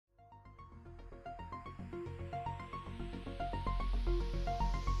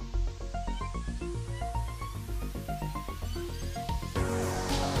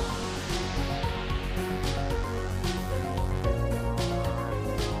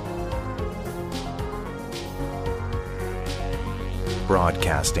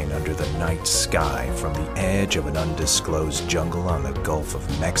broadcasting under the night sky from the edge of an undisclosed jungle on the Gulf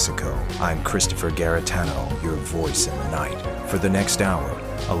of Mexico. I'm Christopher Garetano, your voice in the night. For the next hour,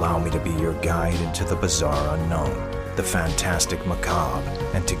 allow me to be your guide into the bizarre unknown, the fantastic macabre,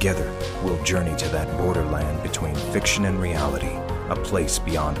 and together we'll journey to that borderland between fiction and reality, a place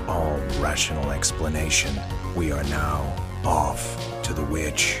beyond all rational explanation. We are now off to the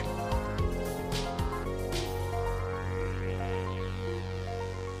witch.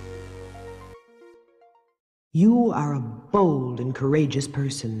 You are a bold and courageous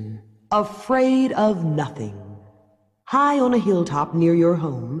person, afraid of nothing. High on a hilltop near your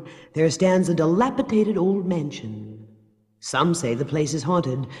home, there stands a dilapidated old mansion. Some say the place is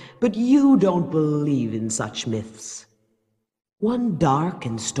haunted, but you don't believe in such myths. One dark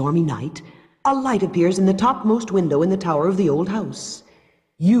and stormy night, a light appears in the topmost window in the tower of the old house.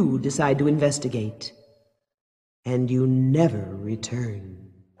 You decide to investigate, and you never return.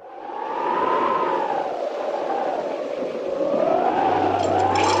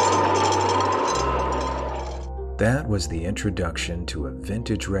 That was the introduction to a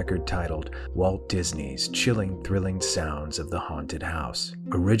vintage record titled Walt Disney's Chilling, Thrilling Sounds of the Haunted House,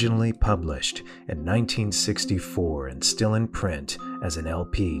 originally published in 1964 and still in print as an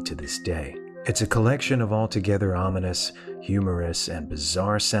LP to this day. It's a collection of altogether ominous, humorous, and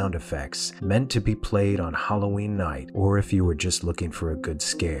bizarre sound effects meant to be played on Halloween night or if you were just looking for a good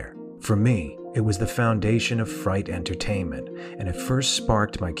scare. For me, it was the foundation of fright entertainment, and it first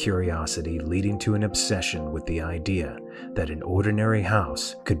sparked my curiosity, leading to an obsession with the idea that an ordinary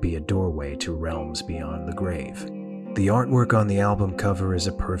house could be a doorway to realms beyond the grave. The artwork on the album cover is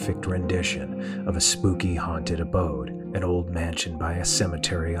a perfect rendition of a spooky, haunted abode, an old mansion by a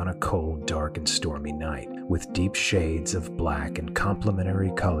cemetery on a cold, dark, and stormy night, with deep shades of black and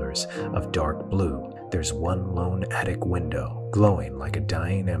complementary colors of dark blue. There's one lone attic window, glowing like a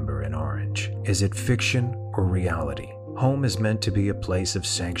dying ember in orange. Is it fiction or reality? Home is meant to be a place of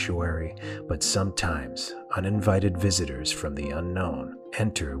sanctuary, but sometimes uninvited visitors from the unknown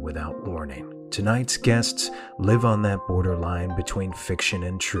enter without warning. Tonight's guests live on that borderline between fiction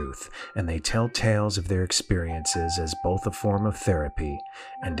and truth, and they tell tales of their experiences as both a form of therapy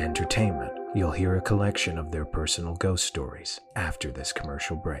and entertainment. You'll hear a collection of their personal ghost stories after this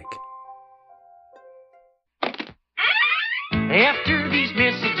commercial break. After these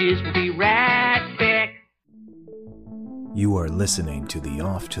messages, we'll be right back. You are listening to the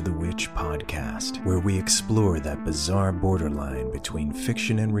Off to the Witch podcast, where we explore that bizarre borderline between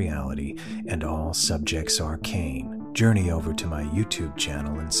fiction and reality and all subjects arcane. Journey over to my YouTube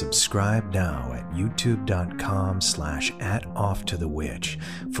channel and subscribe now at youtube.com/@offtothewitch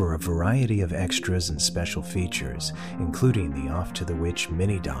for a variety of extras and special features, including the Off to the Witch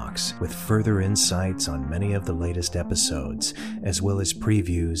mini docs with further insights on many of the latest episodes, as well as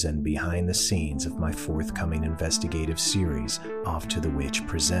previews and behind the scenes of my forthcoming investigative series, Off to the Witch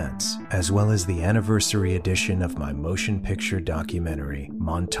Presents, as well as the anniversary edition of my motion picture documentary,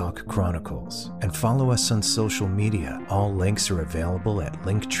 Montauk Chronicles. And follow us on social media. All links are available at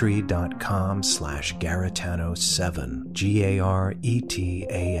linktree.com/Garetano7,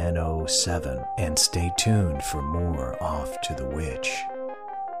 Garetano7, and stay tuned for more Off to the Witch.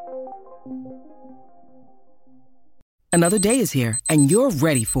 Another day is here, and you're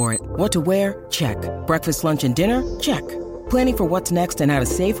ready for it. What to wear? Check. Breakfast, lunch, and dinner? Check. Planning for what's next and how to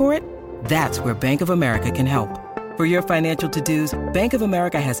save for it? That's where Bank of America can help. For your financial to-dos, Bank of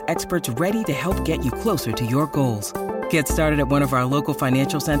America has experts ready to help get you closer to your goals. Get started at one of our local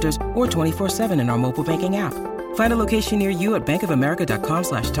financial centers or 24/7 in our mobile banking app. Find a location near you at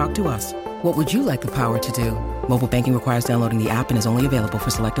bankofamerica.com/talktous. What would you like the power to do? Mobile banking requires downloading the app and is only available for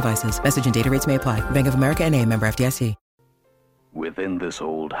select devices. Message and data rates may apply. Bank of America N.A., member FDIC. Within this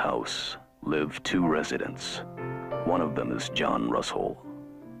old house live two residents. One of them is John Russell,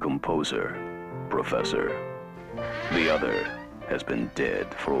 composer, professor. The other has been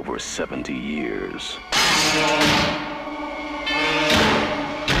dead for over 70 years.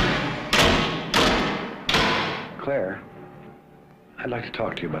 Claire, I'd like to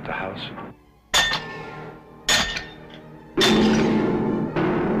talk to you about the house.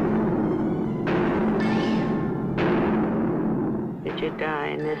 Did you die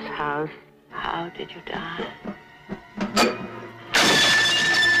in this house? How did you die?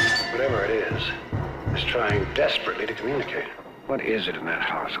 Whatever it is trying desperately to communicate. What is it in that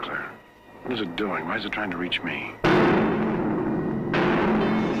house, Claire? What is it doing? Why is it trying to reach me?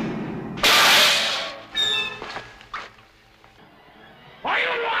 What do you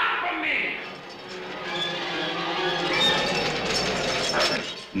want from me?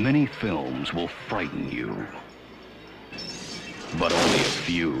 Many films will frighten you. but only a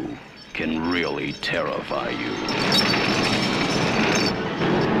few can really terrify you.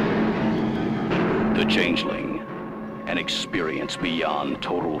 The Changeling, an experience beyond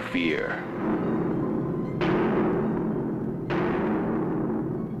total fear.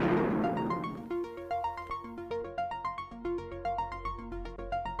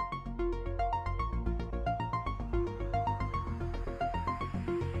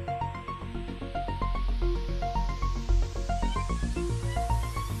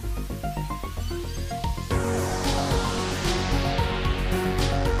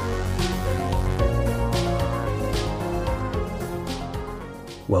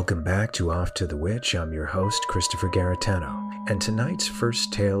 Welcome back to Off to the Witch. I'm your host, Christopher Garetano, and tonight's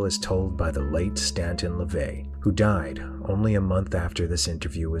first tale is told by the late Stanton LaVey, who died only a month after this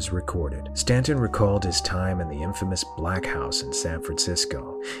interview was recorded. Stanton recalled his time in the infamous Black House in San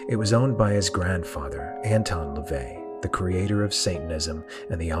Francisco. It was owned by his grandfather, Anton LaVey, the creator of Satanism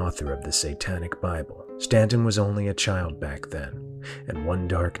and the author of the Satanic Bible. Stanton was only a child back then, and one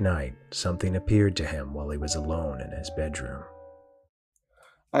dark night, something appeared to him while he was alone in his bedroom.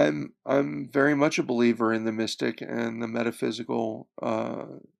 I'm very much a believer in the mystic and the metaphysical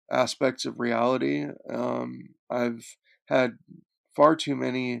aspects of reality. I've had far too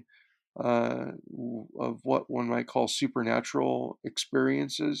many of what one might call supernatural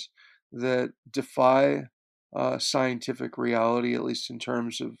experiences that defy scientific reality, at least in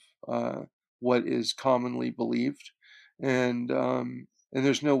terms of what is commonly believed, and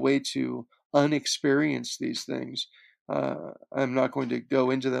there's no way to unexperience these things. I'm not going to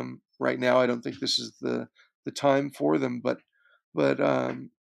go into them right now. I don't think this is the time for them, but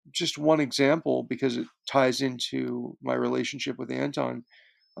just one example, because it ties into my relationship with Anton.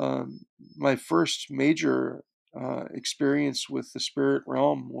 My first major experience with the spirit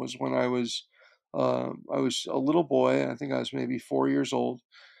realm was when I was a little boy. I think I was maybe 4 years old.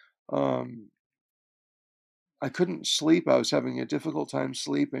 I couldn't sleep. I was having a difficult time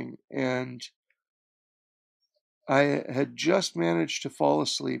sleeping, and I had just managed to fall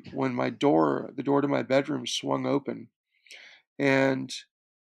asleep when the door to my bedroom swung open, and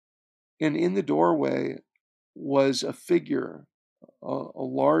in the doorway was a figure, a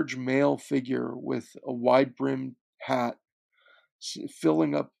large male figure with a wide-brimmed hat,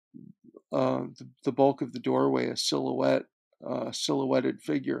 filling up the bulk of the doorway, a silhouetted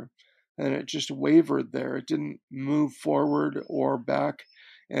figure, and it just wavered there. It didn't move forward or back,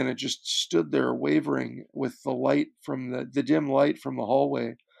 and it just stood there wavering with the light from the dim light from the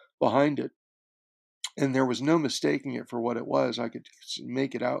hallway behind it. And there was no mistaking it for what it was. I could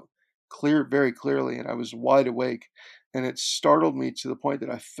make it out very clearly, and I was wide awake, and it startled me to the point that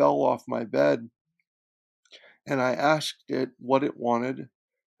I fell off my bed, and I asked it what it wanted.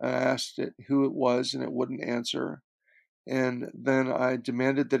 I asked it who it was, and it wouldn't answer. And then I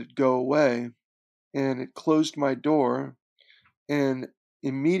demanded that it go away, and it closed my door, and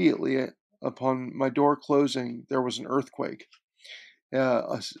immediately upon my door closing, there was an earthquake,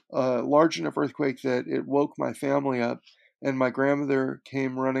 a large enough earthquake that it woke my family up, and my grandmother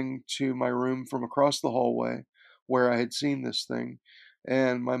came running to my room from across the hallway where I had seen this thing,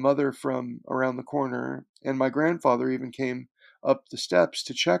 and my mother from around the corner, and my grandfather even came up the steps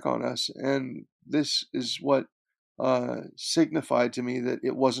to check on us. And this is what signified to me that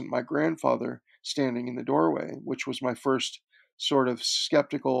it wasn't my grandfather standing in the doorway, which was my first sort of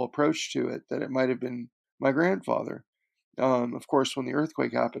skeptical approach to it, that it might have been my grandfather. Of course, when the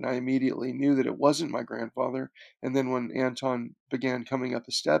earthquake happened, I immediately knew that it wasn't my grandfather. And then when Anton began coming up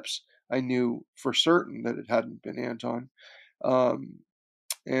the steps, I knew for certain that it hadn't been Anton.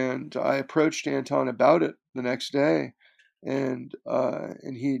 And I approached Anton about it the next day, and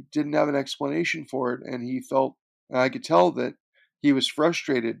he didn't have an explanation for it, and I could tell that he was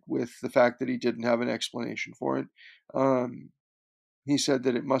frustrated with the fact that he didn't have an explanation for it. He said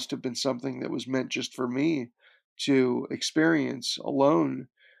that it must have been something that was meant just for me to experience alone,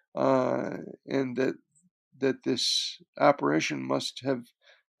 and that this apparition must have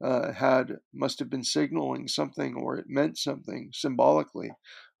been signaling something, or it meant something symbolically,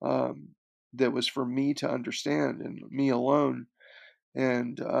 that was for me to understand and me alone.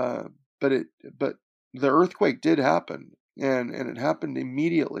 And but the earthquake did happen, and it happened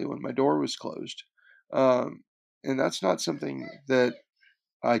immediately when my door was closed, and that's not something that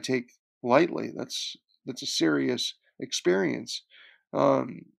I take lightly. That's a serious experience,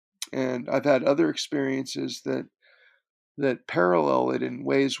 and I've had other experiences that parallel it in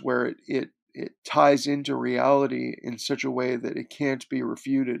ways where it ties into reality in such a way that it can't be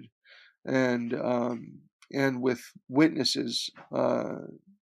refuted, and with witnesses,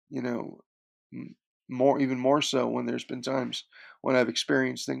 you know, even more so when there's been times when I've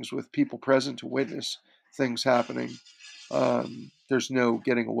experienced things with people present to witness things happening. There's no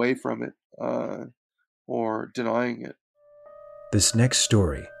getting away from it or denying it. This next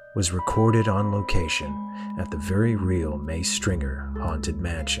story was recorded on location at the very real May Stringer Haunted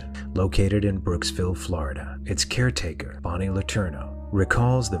Mansion, located in Brooksville, Florida. Its caretaker, Bonnie Letourneau,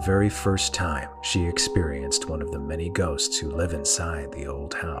 recalls the very first time she experienced one of the many ghosts who live inside the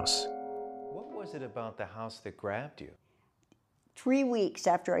old house. What was it about the house that grabbed you? 3 weeks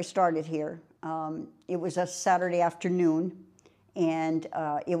after I started here, it was a Saturday afternoon, and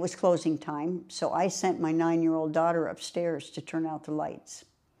it was closing time, so I sent my 9-year-old daughter upstairs to turn out the lights.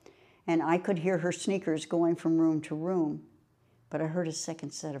 And I could hear her sneakers going from room to room, but I heard a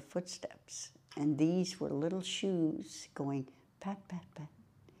second set of footsteps, and these were little shoes going pat, pat, pat.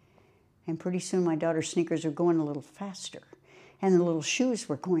 And pretty soon my daughter's sneakers were going a little faster, and the little shoes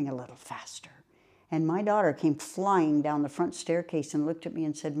were going a little faster. And my daughter came flying down the front staircase and looked at me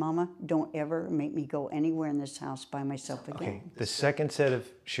and said, "Mama, don't ever make me go anywhere in this house by myself again." Okay, the second set of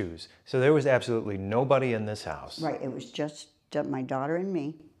shoes. So there was absolutely nobody in this house. Right, it was just my daughter and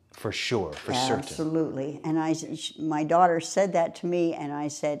me. For sure, for certain. Absolutely. And my daughter said that to me, and I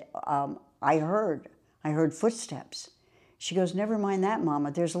said, I heard footsteps. She goes, "Never mind that,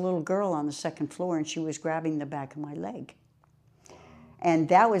 Mama. There's a little girl on the second floor, and she was grabbing the back of my leg." And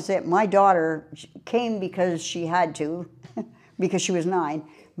that was it. My daughter came because she had to, because she was 9.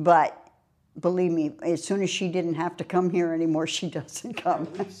 But believe me, as soon as she didn't have to come here anymore, she doesn't come.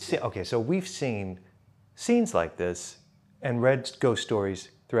 Okay, so we've seen scenes like this and read ghost stories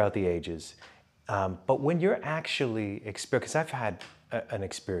throughout the ages. But when you're actually, because I've had an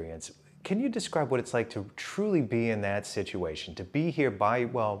experience, can you describe what it's like to truly be in that situation? To be here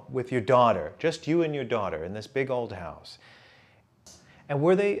with your daughter, just you and your daughter in this big old house. And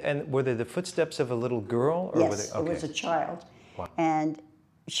were they the footsteps of a little girl? Or Yes, were they, okay. It was a child. Wow. And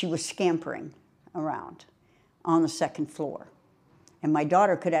she was scampering around on the second floor. And my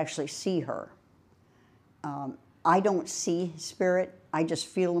daughter could actually see her. I don't see spirit. I just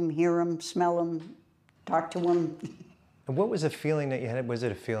feel them, hear them, smell them, talk to them. And what was the feeling that you had? Was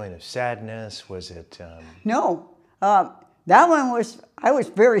it a feeling of sadness? Was it... No. That one was, I was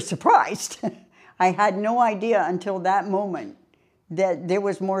very surprised. I had no idea until that moment that there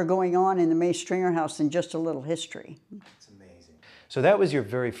was more going on in the May Stringer house than just a little history. That's amazing. So that was your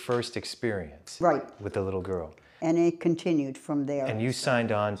very first experience, right, with the little girl. And it continued from there. And you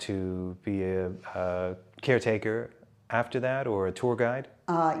signed on to be a caretaker after that, or a tour guide?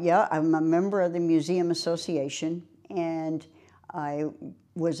 Yeah, I'm a member of the Museum Association, and I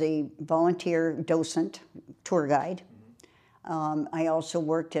was a volunteer docent, tour guide. I also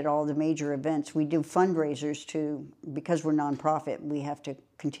worked at all the major events. We do fundraisers because we're nonprofit, we have to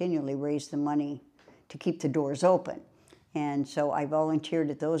continually raise the money to keep the doors open. And so I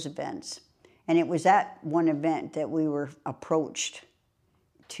volunteered at those events. And it was at one event that we were approached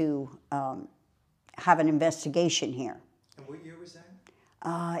to have an investigation here. And what year was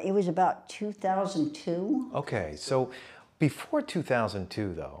that? It was about 2002. Okay, so before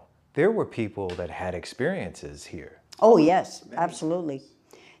 2002, though, there were people that had experiences here. Oh, yes, absolutely.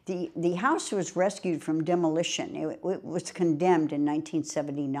 The house was rescued from demolition. It was condemned in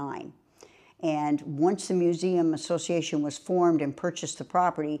 1979. And once the Museum Association was formed and purchased the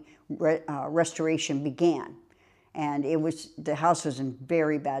property, restoration began. And the house was in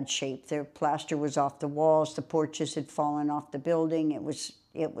very bad shape. The plaster was off the walls, the porches had fallen off the building. It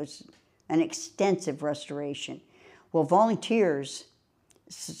was an extensive restoration. Well,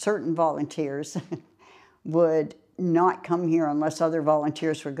 certain volunteers, would not come here unless other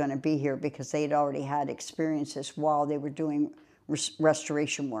volunteers were going to be here because they'd already had experiences while they were doing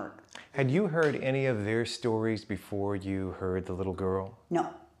restoration work. Had you heard any of their stories before you heard the little girl?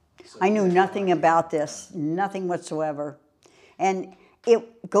 No. I knew nothing about this, nothing whatsoever. And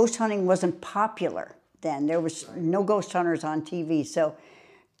ghost hunting wasn't popular then. There was no ghost hunters on TV, so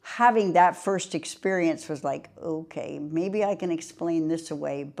having that first experience was like, okay, maybe I can explain this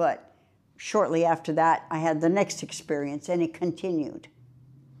away, but shortly after that, I had the next experience, and it continued.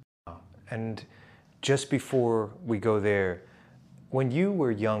 And just before we go there, when you were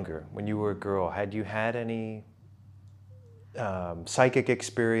younger, when you were a girl, had you had any psychic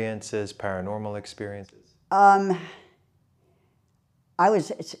experiences, paranormal experiences? I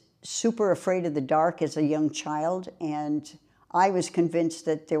was super afraid of the dark as a young child, and I was convinced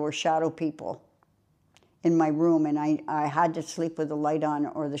that there were shadow people in my room, and I had to sleep with the light on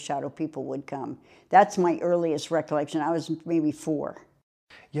or the shadow people would come. That's my earliest recollection. I was maybe 4.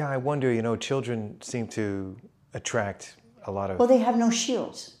 Yeah, I wonder, children seem to attract a lot of... Well, they have no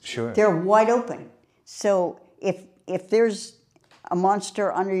shields. Sure. They're wide open. So if there's a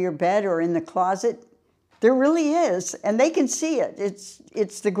monster under your bed or in the closet, there really is, and they can see it.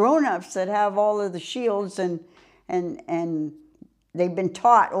 It's the grown-ups that have all of the shields, and they've been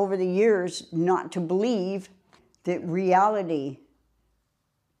taught over the years not to believe that reality,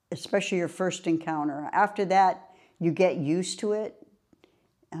 especially your first encounter. After that, you get used to it.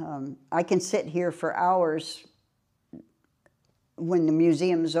 I can sit here for hours when the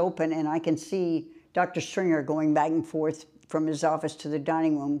museum's open, and I can see Dr. Stringer going back and forth from his office to the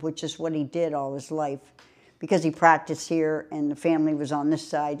dining room, which is what he did all his life, because he practiced here and the family was on this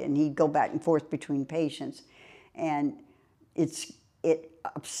side, and he'd go back and forth between patients. And it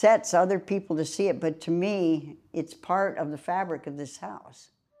upsets other people to see it, but to me, it's part of the fabric of this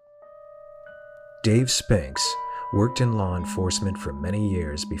house. Dave Spinks worked in law enforcement for many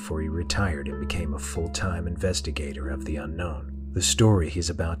years before he retired and became a full-time investigator of the unknown. The story he's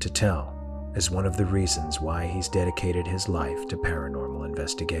about to tell is one of the reasons why he's dedicated his life to paranormal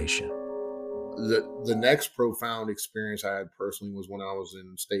investigation. The next profound experience I had personally was when I was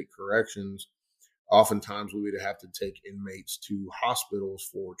in state corrections. Oftentimes we would have to take inmates to hospitals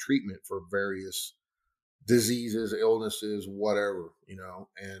for treatment for various diseases, illnesses, whatever,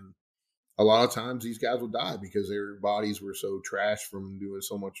 and a lot of times these guys would die because their bodies were so trashed from doing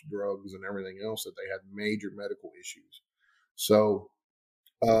so much drugs and everything else that they had major medical issues. So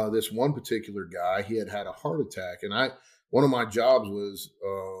this one particular guy, he had a heart attack, and one of my jobs was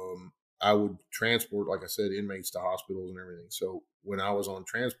I would transport, like I said, inmates to hospitals and everything. So when I was on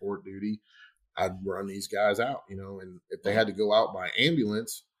transport duty, I'd run these guys out, and if they had to go out by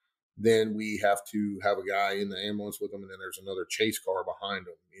ambulance, then we have to have a guy in the ambulance with them, and then there's another chase car behind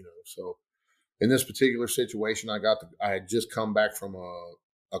them, So in this particular situation, I had just come back from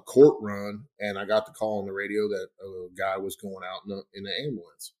a court run, and I got the call on the radio that a guy was going out in the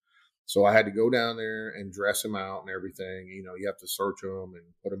ambulance. So I had to go down there and dress him out and everything. You have to search him and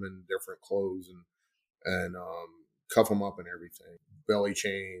put him in different clothes and cuff him up and everything, belly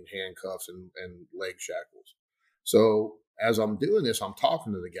chain, handcuffs, and leg shackles. So as I'm doing this, I'm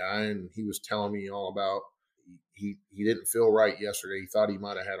talking to the guy, and he was telling me all about he didn't feel right yesterday. He thought he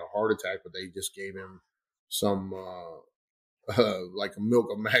might have had a heart attack, but they just gave him some like a milk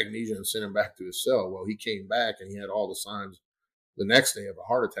of magnesia and sent him back to his cell. Well, he came back and he had all the signs the next day of a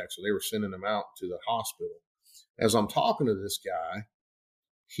heart attack, so they were sending him out to the hospital. As I'm talking to this guy,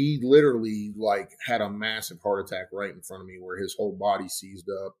 he literally had a massive heart attack right in front of me, where his whole body seized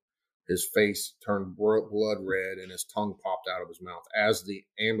up, his face turned blood red, and his tongue popped out of his mouth as the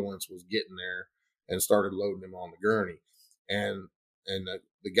ambulance was getting there and started loading him on the gurney. And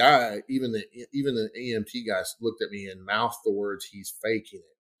the guy, even the EMT guy, looked at me and mouthed the words, "He's faking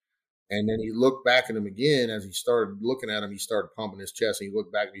it." And then he looked back at him again. As he started looking at him, he started pumping his chest, and he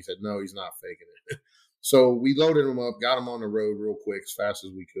looked back and he said, "No, he's not faking it." So we loaded him up, got him on the road real quick, as fast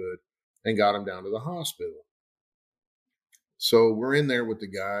as we could, and got him down to the hospital. So we're in there with the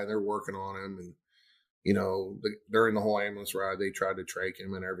guy, and they're working on him. And, during the whole ambulance ride, they tried to trach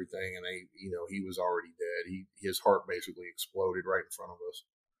him and everything. And he was already dead. His heart basically exploded right in front of us.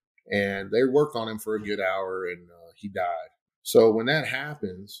 And they worked on him for a good hour, and he died. So when that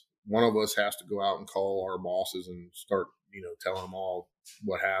happens, one of us has to go out and call our bosses and start, telling them all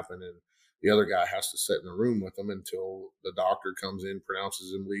what happened. And the other guy has to sit in the room with them until the doctor comes in,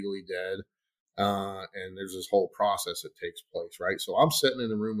 pronounces him legally dead. And there's this whole process that takes place, right? So I'm sitting in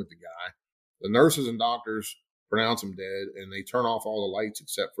the room with the guy. The nurses and doctors pronounce him dead, and they turn off all the lights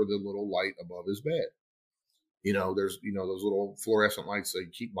except for the little light above his bed. There's, those little fluorescent lights they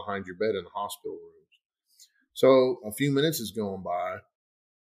keep behind your bed in the hospital rooms. So a few minutes is going by,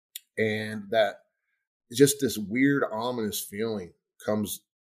 and that just this weird, ominous feeling comes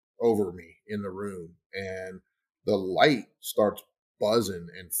over me in the room, and the light starts buzzing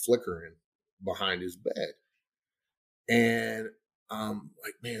and flickering behind his bed. And I'm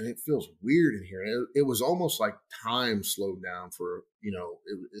like, man, it feels weird in here. And it was almost like time slowed down for,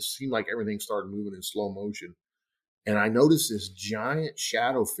 it seemed like everything started moving in slow motion. And I noticed this giant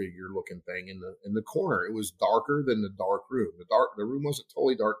shadow figure looking thing in the corner. It was darker than the dark room. The room wasn't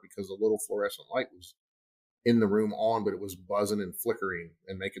totally dark because the little fluorescent light was in the room on, but it was buzzing and flickering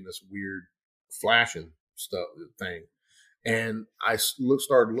and making this weird flashing stuff thing. And I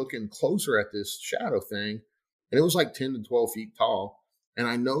started looking closer at this shadow thing, and it was like 10 to 12 feet tall. And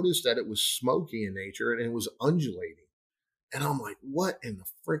I noticed that it was smoky in nature, and it was undulating. And I'm like, what in the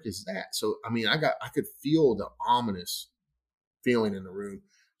frick is that? So, I mean, I could feel the ominous feeling in the room.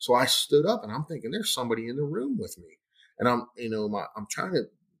 So I stood up, and I'm thinking there's somebody in the room with me. And I'm trying to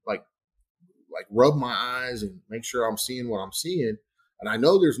like rub my eyes and make sure I'm seeing what I'm seeing. And I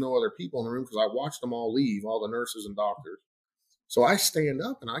know there's no other people in the room because I watched them all leave, all the nurses and doctors. So I stand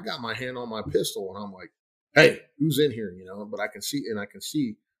up and I got my hand on my pistol and I'm like, hey, who's in here? But I can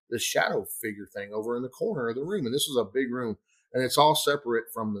see this shadow figure thing over in the corner of the room. And this is a big room and it's all separate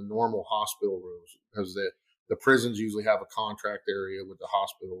from the normal hospital rooms because the prisons usually have a contract area with the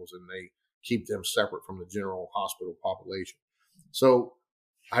hospitals and they keep them separate from the general hospital population. So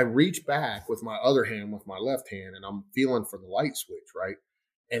I reach back with my other hand, with my left hand, and I'm feeling for the light switch, right?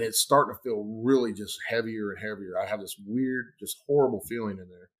 And it's starting to feel really just heavier and heavier. I have this weird, just horrible feeling in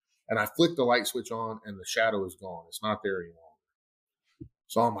there. And I flick the light switch on and the shadow is gone. It's not there anymore.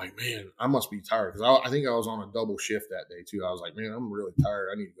 So I'm like, man, I must be tired. Because I think I was on a double shift that day too. I was like, man, I'm really tired.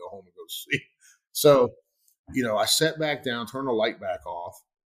 I need to go home and go to sleep. So, I sat back down, turned the light back off.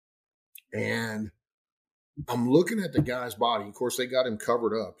 And I'm looking at the guy's body. Of course, they got him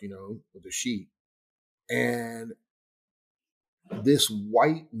covered up, with a sheet. And this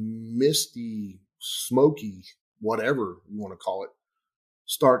white, misty, smoky, whatever you want to call it,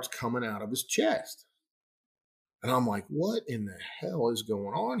 starts coming out of his chest. And I'm like, what in the hell is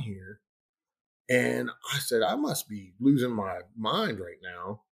going on here? And I said, I must be losing my mind right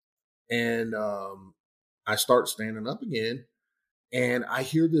now. And I start standing up again. And I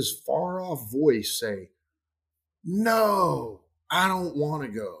hear this far off voice say, no, I don't want to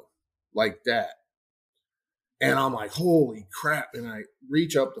go, like that. And I'm like, holy crap. And I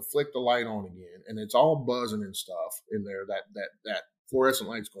reach up to flick the light on again. And it's all buzzing and stuff in there. That fluorescent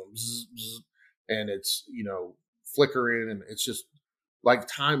light's going bzz, bzz, and it's, flickering. And it's just like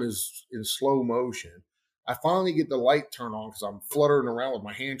time is in slow motion. I finally get the light turned on because I'm fluttering around with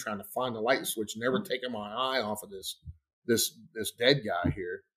my hand trying to find the light switch, never taking my eye off of this dead guy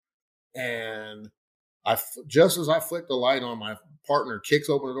here. And just as I flick the light on, my partner kicks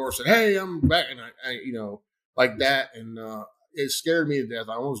open the door and said, hey, I'm back. And I like that. And it scared me to death.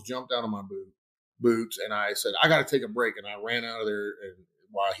 I almost jumped out of my boots and I said, I got to take a break. And I ran out of there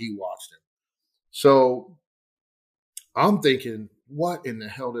while he watched him. So I'm thinking, what in the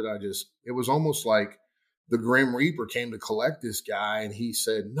hell did I it was almost like the Grim Reaper came to collect this guy and he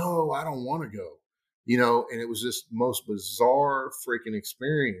said, no, I don't want to go, and it was this most bizarre freaking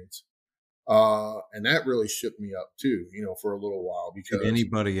experience. And that really shook me up too, for a little while. Because did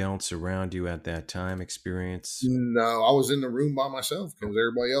anybody else around you at that time experience? No, I was in the room by myself because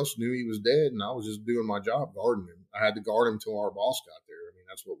everybody else knew he was dead and I was just doing my job guarding him. I had to guard him till our boss got there. I mean,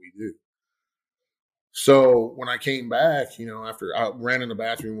 that's what we do. So when I came back, after I ran in the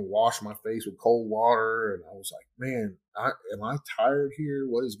bathroom and washed my face with cold water, and I was like, man, am I tired here?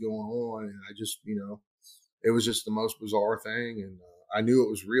 What is going on? And I just, it was just the most bizarre thing. And I knew it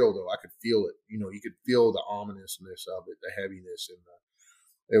was real, though. I could feel it. You could feel the ominousness of it, the heaviness. And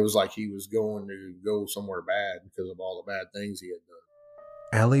it was like he was going to go somewhere bad because of all the bad things he had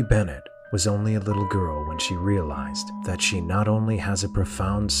done. Allie Bennett was only a little girl when she realized that she not only has a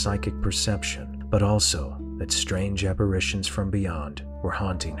profound psychic perception, but also that strange apparitions from beyond were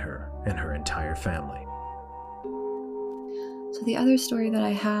haunting her and her entire family. So the other story that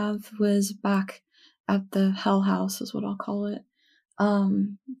I have was back at the Hell House, is what I'll call it.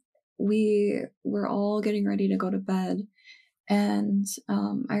 We were all getting ready to go to bed, and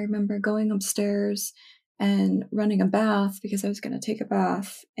I remember going upstairs and running a bath because I was going to take a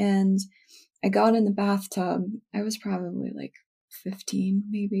bath, and I got in the bathtub. I was probably like 15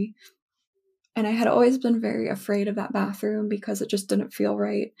 maybe, and I had always been very afraid of that bathroom because it just didn't feel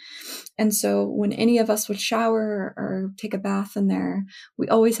right. And so when any of us would shower or take a bath in there, we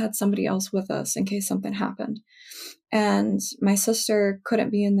always had somebody else with us in case something happened. And my sister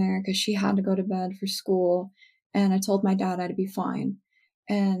couldn't be in there because she had to go to bed for school. And I told my dad I'd be fine.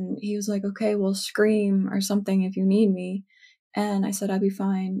 And he was like, okay, well, scream or something if you need me. And I said, I'd be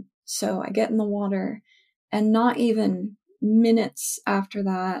fine. So I get in the water, and not even minutes after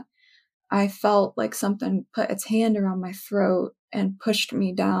that, I felt like something put its hand around my throat and pushed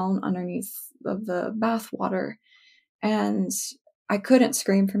me down underneath of the bath water. And I couldn't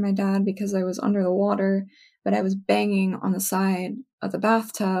scream for my dad because I was under the water, but I was banging on the side of the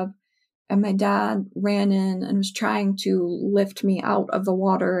bathtub. And my dad ran in and was trying to lift me out of the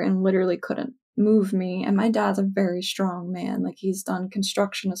water and literally couldn't move me. And my dad's a very strong man. Like, he's done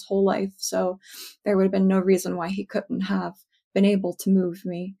construction his whole life. So there would have been no reason why he couldn't have been able to move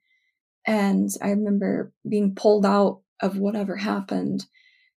me. And I remember being pulled out of whatever happened,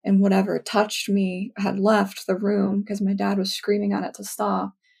 and whatever touched me had left the room because my dad was screaming at it to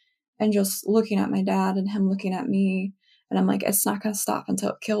stop, and just looking at my dad and him looking at me. And I'm like, it's not going to stop until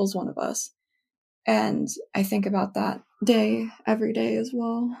it kills one of us. And I think about that day every day as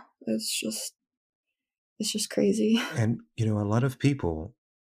well. It's it's just crazy. And, a lot of people,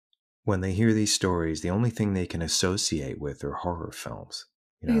 when they hear these stories, the only thing they can associate with are horror films.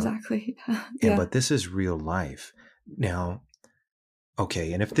 Exactly. But this is real life. Now,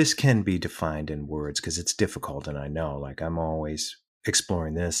 okay, and if this can be defined in words, because it's difficult, and I know, like, I'm always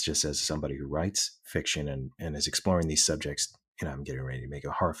exploring this just as somebody who writes fiction and is exploring these subjects. I'm getting ready to make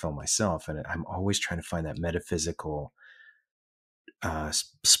a horror film myself, and I'm always trying to find that metaphysical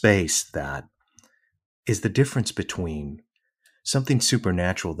space that is the difference between something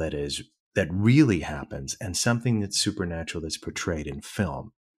supernatural that really happens and something that's supernatural that's portrayed in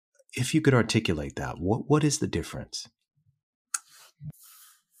film. If you could articulate that, what is the difference?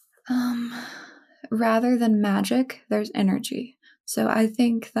 Rather than magic, there's energy. So I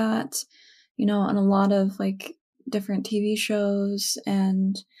think that, in a lot of like different TV shows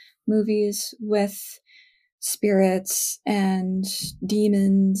and movies with spirits and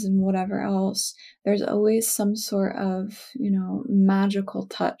demons and whatever else, there's always some sort of, magical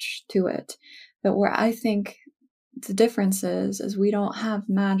touch to it. But where I think the difference is we don't have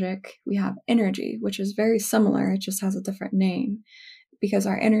magic, we have energy, which is very similar, it just has a different name. Because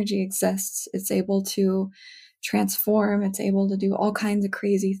our energy exists, it's able to transform, it's able to do all kinds of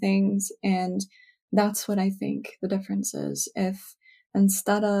crazy things. And that's what I think the difference is. If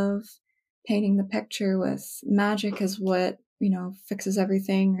instead of painting the picture with magic as what, fixes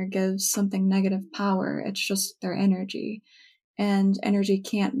everything or gives something negative power, it's just their energy. And energy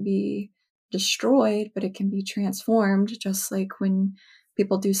can't be destroyed, but it can be transformed, just like when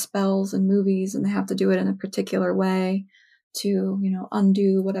people do spells in movies and they have to do it in a particular way to,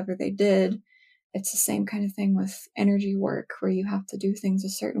 undo whatever they did. It's the same kind of thing with energy work, where you have to do things a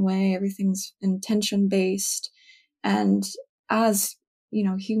certain way. Everything's intention based. And as,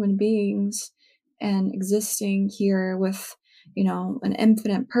 human beings and existing here with, an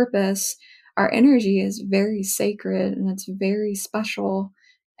infinite purpose, our energy is very sacred and it's very special.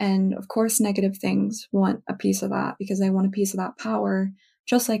 And of course, negative things want a piece of that because they want a piece of that power,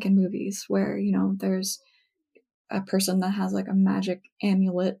 just like in movies where, there's a person that has like a magic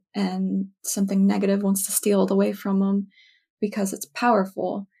amulet and something negative wants to steal it away from them because it's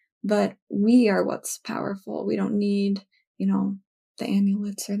powerful. But we are what's powerful. We don't need, the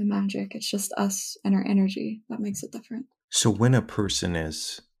amulets or the magic. It's just us and our energy that makes it different. So when a person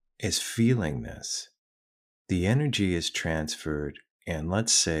is feeling this, the energy is transferred, and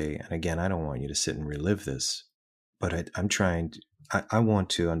let's say, and again, I don't want you to sit and relive this, but I want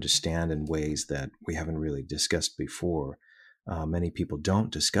to understand in ways that we haven't really discussed before. Many people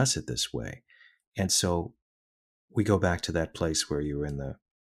don't discuss it this way. And so we go back to that place where you were in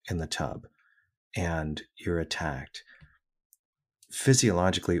the tub and you're attacked.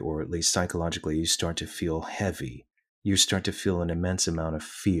 Physiologically, or at least psychologically, you start to feel heavy. You start to feel an immense amount of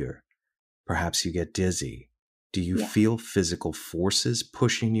fear. Perhaps you get dizzy. Do you feel physical forces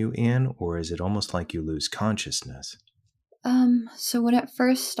pushing you in, or is it almost like you lose consciousness? So when it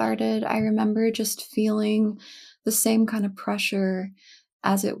first started, I remember just feeling the same kind of pressure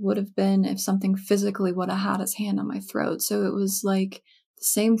as it would have been if something physically would have had its hand on my throat. So it was like the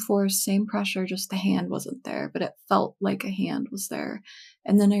same force, same pressure, just the hand wasn't there, but it felt like a hand was there.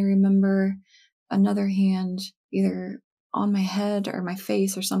 And then I remember another hand either on my head or my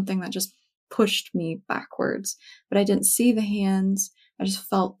face or something that just pushed me backwards, but I didn't see the hands. I just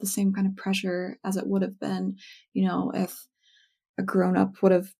felt the same kind of pressure as it would have been, if a grown-up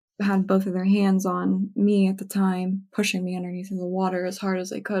would have had both of their hands on me at the time, pushing me underneath the water as hard as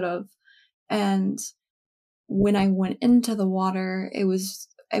they could have. And when I went into the water, I was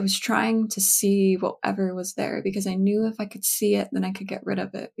trying to see whatever was there, because I knew if I could see it, then I could get rid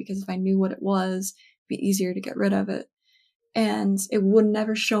of it, because if I knew what it was, it'd be easier to get rid of it. And it would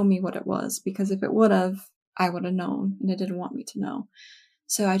never show me what it was, because if it would have, I would have known, and it didn't want me to know.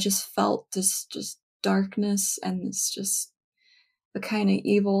 So I just felt this just darkness, and it's just the kind of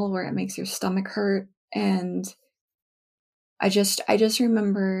evil where it makes your stomach hurt. And I just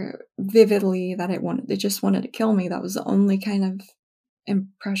remember vividly that it just wanted to kill me. That was the only kind of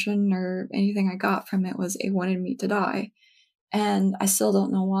impression or anything I got from it, was it wanted me to die. And I still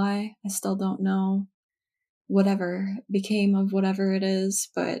don't know why. I still don't know whatever became of whatever it is,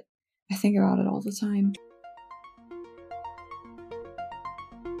 but I think about it all the time.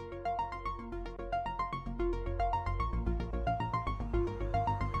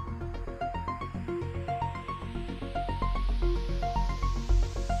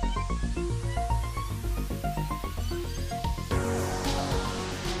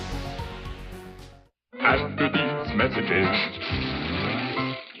 After these messages,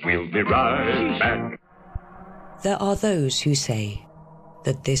 we'll be right back. There are those who say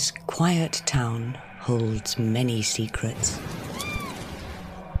that this quiet town holds many secrets.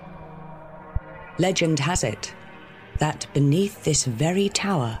 Legend has it that beneath this very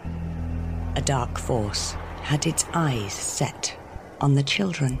tower, a dark force had its eyes set on the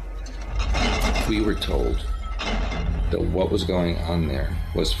children. We were told that what was going on there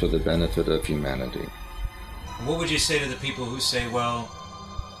was for the benefit of humanity. What would you say to the people who say, well,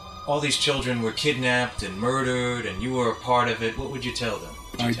 all these children were kidnapped and murdered and you were a part of it? What would you tell them?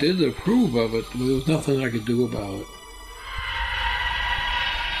 I did approve of it, but there was nothing I could do about it.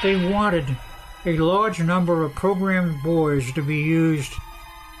 They wanted a large number of programmed boys to be used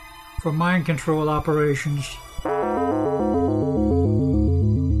for mind control operations.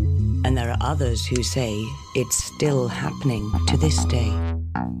 And there are others who say it's still happening to this day.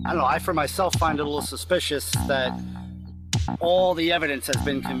 I don't know, I for myself find it a little suspicious that all the evidence has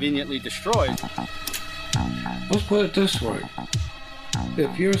been conveniently destroyed. Let's put it this way.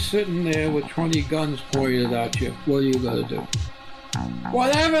 If you're sitting there with 20 guns pointed at you, what are you going to do?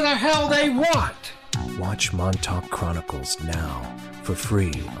 Whatever the hell they want! Watch Montauk Chronicles now for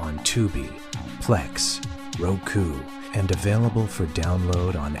free on Tubi, Plex, Roku, and available for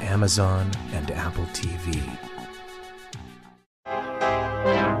download on Amazon and Apple TV.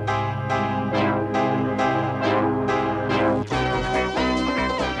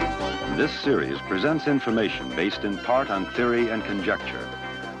 This series presents information based in part on theory and conjecture.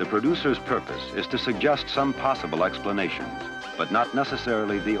 The producer's purpose is to suggest some possible explanations, but not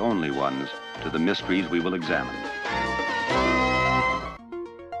necessarily the only ones, to the mysteries we will examine.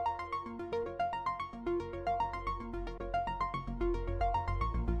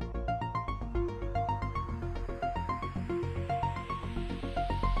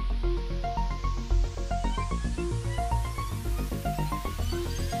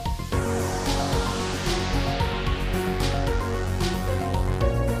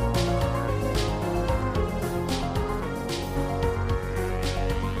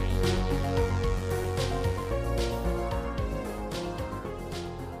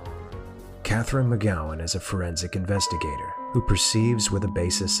 Catherine McGowan is a forensic investigator who perceives with a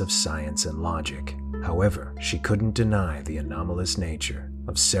basis of science and logic. However, she couldn't deny the anomalous nature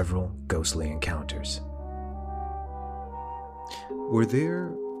of several ghostly encounters. Were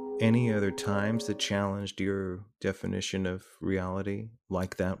there any other times that challenged your definition of reality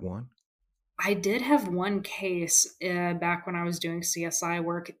like that one? I did have one case back when I was doing CSI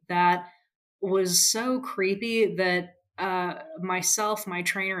work that was so creepy that myself, my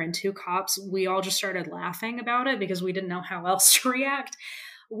trainer, and two cops, we all just started laughing about it because we didn't know how else to react.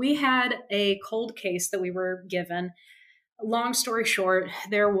 We had a cold case that we were given. Long story short,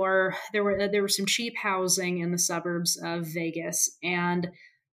 there were some cheap housing in the suburbs of Vegas, and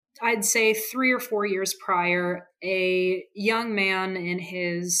I'd say 3 or 4 years prior, a young man in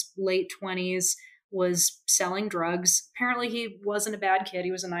his late 20s was selling drugs. Apparently, he wasn't a bad kid.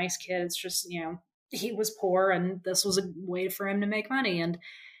 He was a nice kid. It's just, he was poor, and this was a way for him to make money. And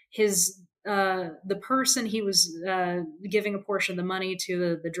the person he was giving a portion of the money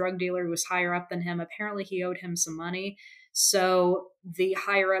to, the drug dealer who was higher up than him, apparently he owed him some money. So the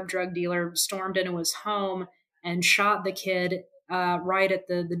higher up drug dealer stormed into his home and shot the kid right at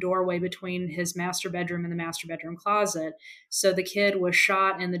the doorway between his master bedroom and the master bedroom closet. So the kid was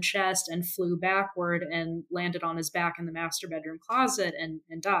shot in the chest and flew backward and landed on his back in the master bedroom closet and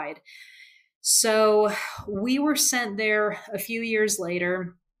died. So we were sent there a few years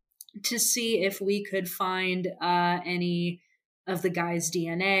later to see if we could find any of the guy's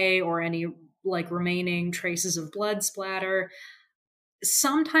DNA or any remaining traces of blood splatter.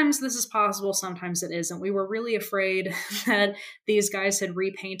 Sometimes this is possible, sometimes it isn't. We were really afraid that these guys had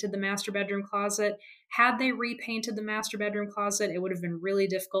repainted the master bedroom closet. Had they repainted the master bedroom closet, it would have been really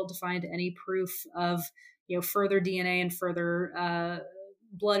difficult to find any proof of further DNA and further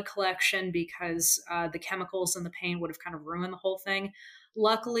blood collection because the chemicals in the paint would have kind of ruined the whole thing.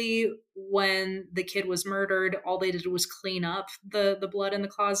 Luckily, when the kid was murdered, all they did was clean up the blood in the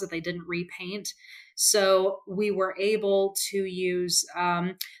closet. They didn't repaint. So we were able to use,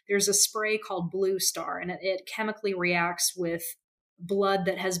 there's a spray called Blue Star, and it chemically reacts with blood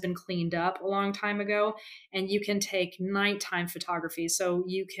that has been cleaned up a long time ago. And you can take nighttime photography. So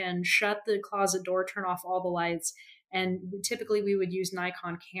you can shut the closet door, turn off all the lights. And typically we would use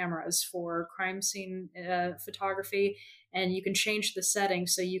Nikon cameras for crime scene photography. And you can change the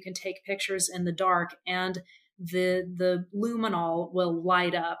settings so you can take pictures in the dark, and the luminol will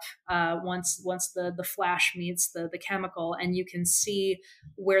light up once the flash meets the chemical, and you can see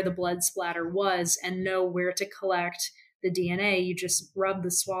where the blood splatter was and know where to collect the DNA. You just rub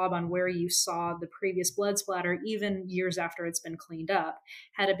the swab on where you saw the previous blood splatter, even years after it's been cleaned up.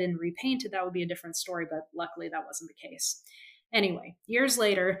 Had it been repainted, that would be a different story, but luckily that wasn't the case. Anyway, years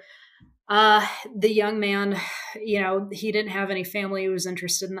later, the young man, he didn't have any family who was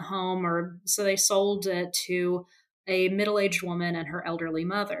interested in the home, so they sold it to a middle-aged woman and her elderly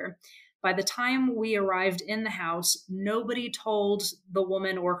mother. By the time we arrived in the house, nobody told the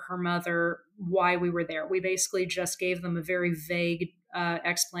woman or her mother why we were there. We basically just gave them a very vague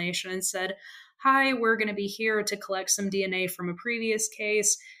explanation and said, "Hi, we're going to be here to collect some DNA from a previous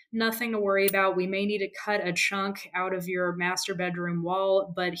case. Nothing to worry about. We may need to cut a chunk out of your master bedroom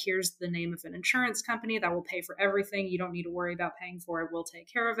wall, but here's the name of an insurance company that will pay for everything. You don't need to worry about paying for it. We'll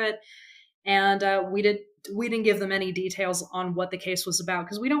take care of it." And we didn't give them any details on what the case was about,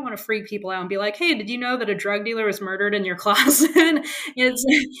 because we don't want to freak people out and be like, "Hey, did you know that a drug dealer was murdered in your closet?"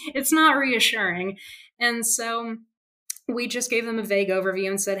 It's not reassuring. And so we just gave them a vague overview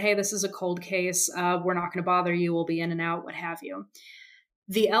and said, "Hey, this is a cold case. We're not going to bother you. We'll be in and out, what have you."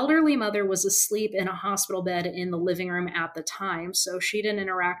 The elderly mother was asleep in a hospital bed in the living room at the time, so she didn't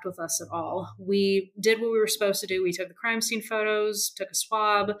interact with us at all. We did what we were supposed to do. We took the crime scene photos, took a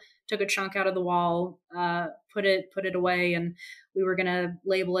swab, took a chunk out of the wall, put it away, and we were going to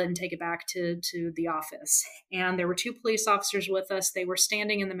label it and take it back to the office. And there were 2 police officers with us. They were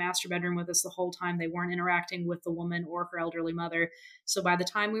standing in the master bedroom with us the whole time. They weren't interacting with the woman or her elderly mother. So by the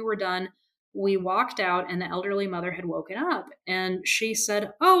time we were done, we walked out and the elderly mother had woken up, and she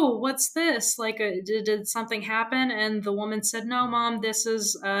said, "Oh, what's this? Did something happen?" And the woman said, "No, Mom,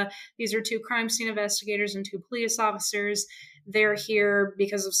 these are 2 crime scene investigators and 2 police officers. They're here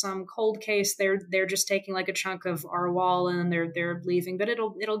because of some cold case. They're just taking like a chunk of our wall and they're leaving, but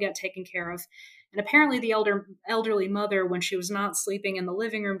it'll get taken care of." And apparently the elderly mother, when she was not sleeping in the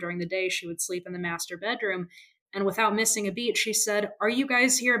living room during the day, she would sleep in the master bedroom. And without missing a beat, she said, "Are you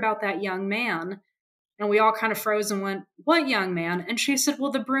guys here about that young man?" And we all kind of froze and went, "What young man?" And she said,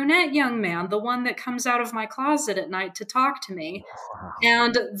 "Well, the brunette young man, the one that comes out of my closet at night to talk to me." Wow.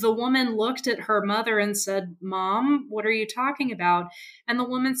 And the woman looked at her mother and said, "Mom, what are you talking about?" And the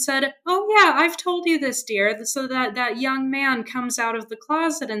woman said, "Oh yeah, I've told you this, dear. So that young man comes out of the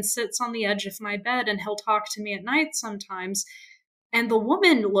closet and sits on the edge of my bed, and he'll talk to me at night sometimes." And the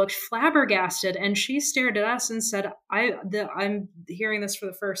woman looked flabbergasted, and she stared at us and said, I'm hearing this for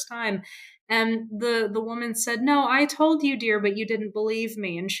the first time. And the woman said, "No, I told you, dear, but you didn't believe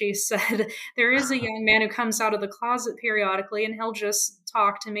me." And she said, "There is a young man who comes out of the closet periodically, and he'll just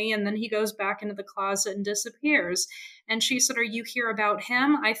talk to me, and then he goes back into the closet and disappears." And she said, "Are you here about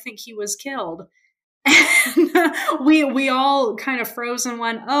him? I think he was killed." And we all kind of froze and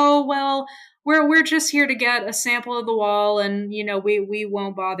went, "Oh, well, we're just here to get a sample of the wall, and we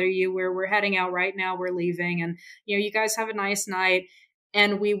won't bother you. We're heading out right now. We're leaving, and you guys have a nice night."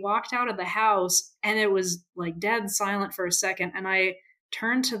 And we walked out of the house, and it was like dead silent for a second. And I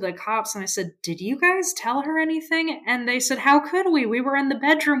turned to the cops and I said, "Did you guys tell her anything?" And they said, "How could we? We were in the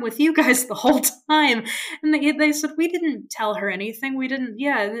bedroom with you guys the whole time." And they said, "We didn't tell her anything. We didn't."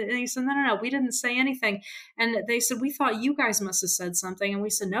 Yeah. And he said, No, we didn't say anything." And they said, "We thought you guys must have said something." And we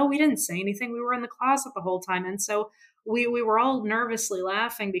said, "No, we didn't say anything. We were in the closet the whole time." And so we were all nervously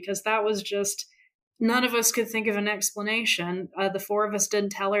laughing, because that was just, none of us could think of an explanation. The 4 of us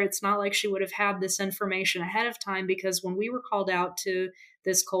didn't tell her. It's not like she would have had this information ahead of time, because when we were called out to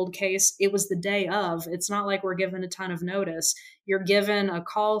this cold case, it was the day of. It's not like we're given a ton of notice. You're given a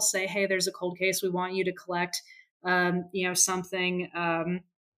call, say, "Hey, there's a cold case. We want you to collect, something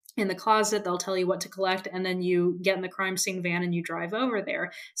in the closet." They'll tell you what to collect, and then you get in the crime scene van and you drive over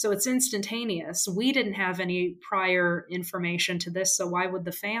there. So it's instantaneous. We didn't have any prior information to this, so why would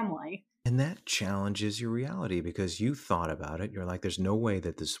the family? And that challenges your reality, because you thought about it. You're like, there's no way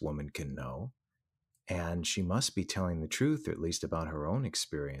that this woman can know. And she must be telling the truth, or at least about her own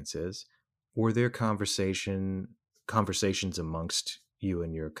experiences. Were there conversations amongst you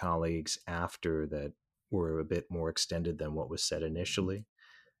and your colleagues after that were a bit more extended than what was said initially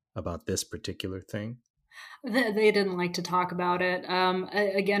about this particular thing? They didn't like to talk about it.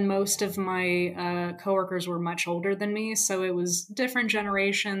 Again, most of my coworkers were much older than me, so it was different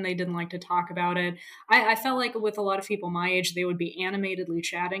generation. They didn't like to talk about it. I felt like with a lot of people my age, they would be animatedly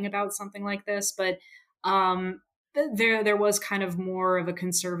chatting about something like this, but there was kind of more of a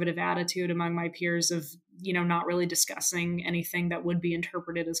conservative attitude among my peers of, not really discussing anything that would be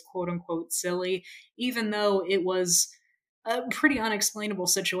interpreted as quote unquote silly, even though it was a pretty unexplainable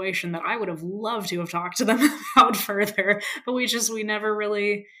situation that I would have loved to have talked to them about further, but we never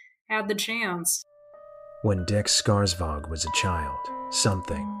really had the chance. When Dick Skarsvåg was a child,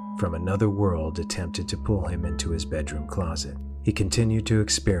 something from another world attempted to pull him into his bedroom closet. He continued to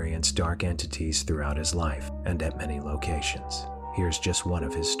experience dark entities throughout his life and at many locations. Here's just one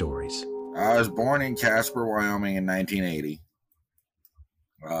of his stories. I was born in Casper, Wyoming in 1980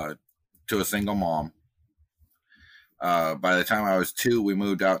 to a single mom. By the time I was 2, we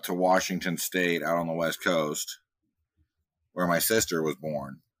moved out to Washington State out on the West Coast, where my sister was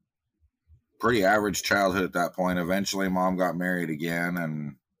born. Pretty average childhood at that point. Eventually, Mom got married again,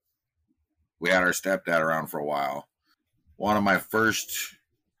 and we had our stepdad around for a while. One of my first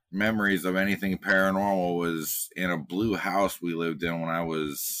memories of anything paranormal was in a blue house we lived in when I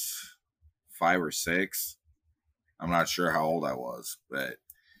was 5 or 6. I'm not sure how old I was, but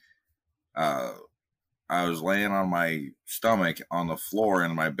I was laying on my stomach on the floor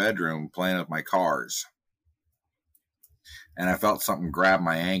in my bedroom playing with my cars. And I felt something grab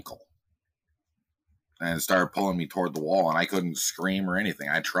my ankle and it started pulling me toward the wall, and I couldn't scream or anything.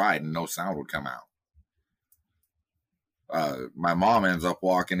 I tried and no sound would come out. My mom ends up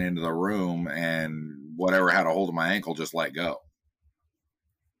walking into the room, and whatever had a hold of my ankle just let go.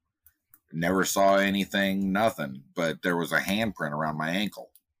 Never saw anything, nothing, but there was a handprint around my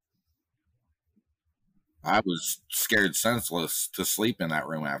ankle. I was scared senseless to sleep in that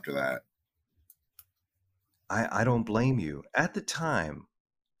room after that. I don't blame you. At the time,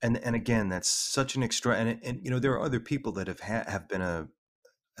 and again, that's such an extra, and you know, there are other people that have been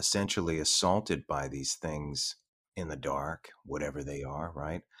essentially assaulted by these things in the dark, whatever they are,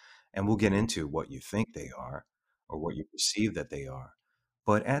 right? And we'll get into what you think they are or what you perceive that they are.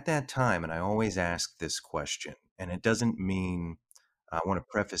 But at that time, and I always ask this question, and it doesn't mean, I want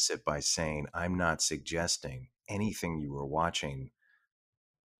to preface it by saying I'm not suggesting anything you were watching,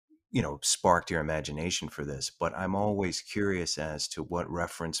 you know, sparked your imagination for this, but I'm always curious as to what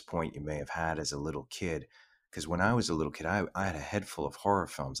reference point you may have had as a little kid. Because when I was a little kid, I had a head full of horror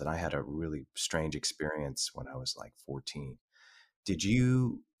films, and I had a really strange experience when I was like 14. Did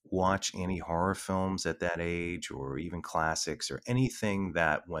you watch any horror films at that age, or even classics, or anything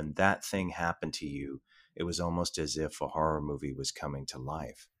that when that thing happened to you, it was almost as if a horror movie was coming to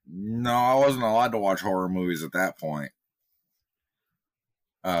life? No, I wasn't allowed to watch horror movies at that point.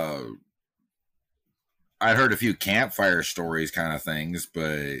 I'd heard a few campfire stories kind of things,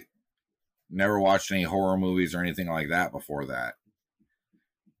 but never watched any horror movies or anything like that before that.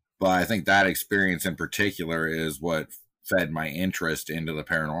 But I think that experience in particular is what fed my interest into the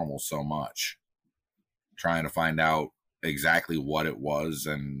paranormal so much. Trying to find out exactly what it was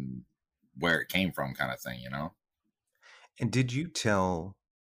and where it came from, kind of thing, you know? And did you tell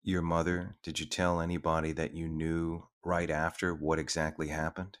your mother, did you tell anybody that you knew right after what exactly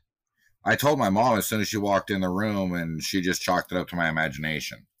happened? I told my mom as soon as she walked in the room, and she just chalked it up to my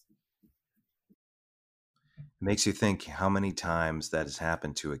imagination. It makes you think how many times that has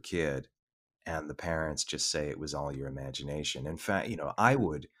happened to a kid and the parents just say it was all your imagination. In fact, you know, I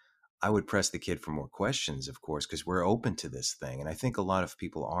would press the kid for more questions, of course, because we're open to this thing. And I think a lot of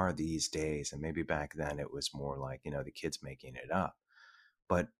people are these days, and maybe back then it was more like, you know, the kid's making it up.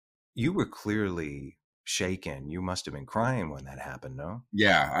 But you were clearly shaken. You must have been crying when that happened, no?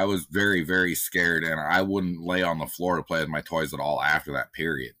 Yeah, I was very, very scared, and I wouldn't lay on the floor to play with my toys at all after that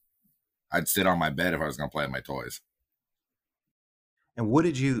period. I'd sit on my bed if I was going to play with my toys. And what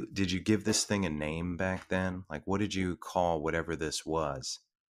did you give this thing a name back then? Like, what did you call whatever this was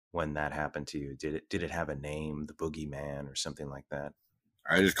when that happened to you? Did it have a name, the boogeyman or something like that?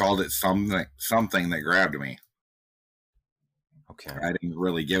 I just called it something that grabbed me. Okay. I didn't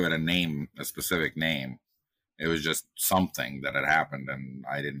really give it a name, a specific name. It was just something that had happened, and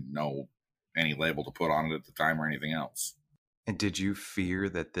I didn't know any label to put on it at the time or anything else. And did you fear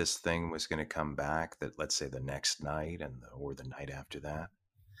that this thing was going to come back, that let's say the next night or the night after that?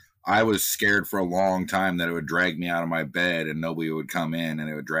 I was scared for a long time that it would drag me out of my bed and nobody would come in, and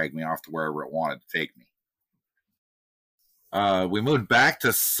it would drag me off to wherever it wanted to take me. We moved back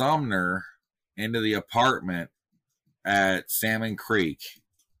to Sumner into the apartment at Salmon Creek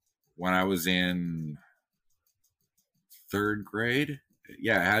when I was in 3rd grade.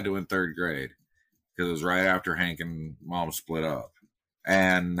 Yeah, I had to in 3rd grade because it was right after Hank and Mom split up.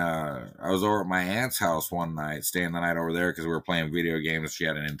 And I was over at my aunt's house one night, staying the night over there because we were playing video games. She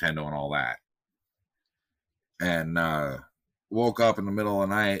had a Nintendo and all that. And woke up in the middle of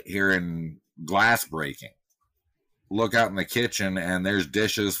the night hearing glass breaking. Look out in the kitchen, and there's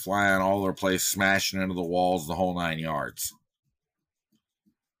dishes flying all over the place, smashing into the walls, the whole 9 yards.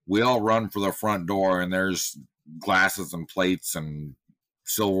 We all run for the front door, and there's glasses and plates and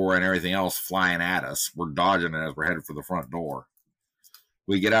silverware and everything else flying at us. We're dodging it as we're headed for the front door.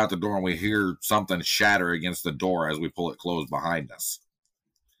 We get out the door, and we hear something shatter against the door as we pull it closed behind us.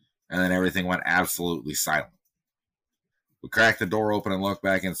 and then everything went absolutely silent. We cracked the door open and looked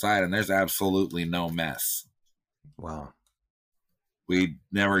back inside, and there's absolutely no mess. Wow. We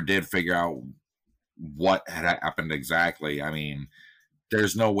never did figure out what had happened exactly. I mean,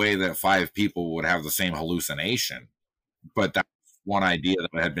 there's no way that 5 people would have the same hallucination, but that's one idea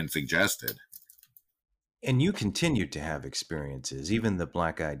that had been suggested. And you continued to have experiences, even the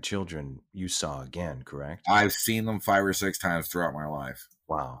black-eyed children you saw again, correct? I've seen them 5 or 6 times throughout my life.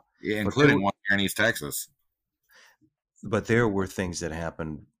 Wow. Including one here in East Texas. But there were things that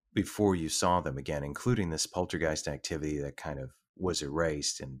happened before you saw them again, including this poltergeist activity that kind of was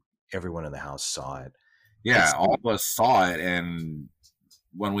erased and everyone in the house saw it. Yeah, all of us saw it, and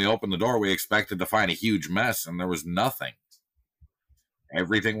when we opened the door, we expected to find a huge mess, and there was nothing.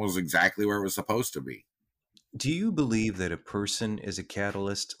 Everything was exactly where it was supposed to be. Do you believe that a person is a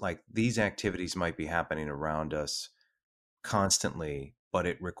catalyst? Like, these activities might be happening around us constantly, but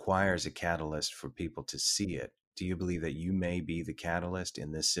it requires a catalyst for people to see it. Do you believe that you may be the catalyst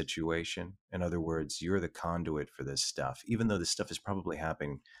in this situation? In other words, you're the conduit for this stuff, even though this stuff is probably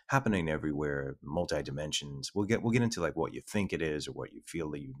happening everywhere, multi-dimensions. We'll get into like what you think it is or what you feel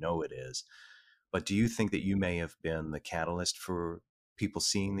that you know it is. But do you think that you may have been the catalyst for people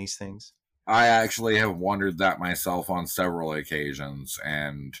seeing these things? I actually have wondered that myself on several occasions,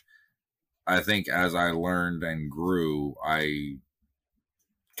 and I think as I learned and grew, I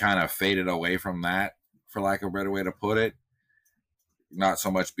kind of faded away from that, for lack of a better way to put it. Not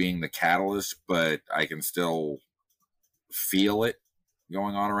so much being the catalyst, but I can still feel it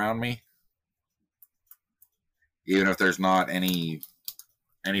going on around me. Even if there's not anything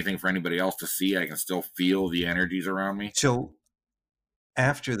for anybody else to see, I can still feel the energies around me. So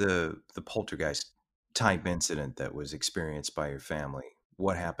after the poltergeist type incident that was experienced by your family,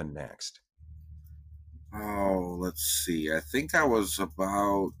 what happened next? Oh, let's see. I think I was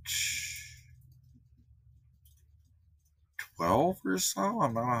about 12 or so.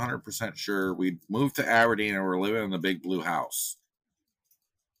 I'm not 100% sure. We moved to Aberdeen and we're living in the big blue house.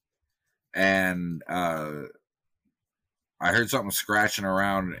 And I heard something scratching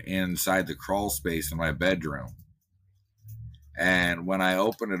around inside the crawl space in my bedroom. And when I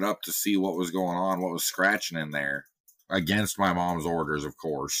opened it up to see what was going on, what was scratching in there, against my mom's orders, of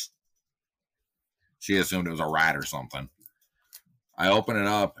course, she assumed it was a rat or something. I opened it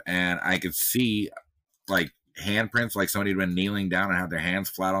up and I could see like handprints, like somebody had been kneeling down and had their hands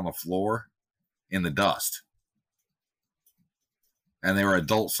flat on the floor in the dust. And they were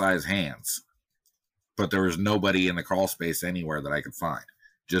adult-sized hands. But there was nobody in the crawl space anywhere that I could find.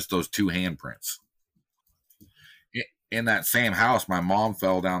 Just those 2 handprints. In that same house, my mom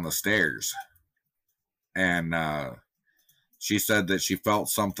fell down the stairs. And she said that she felt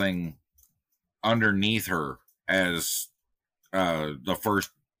something underneath her as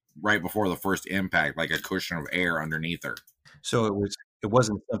right before the first impact, like a cushion of air underneath her. So it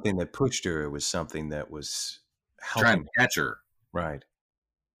wasn't something that pushed her, it was something that was trying to catch her. Right.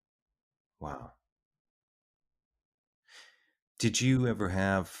 Wow. Did you ever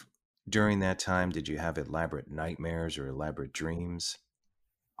have, during that time, did you have elaborate nightmares or elaborate dreams?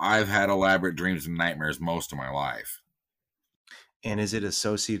 I've had elaborate dreams and nightmares most of my life. And is it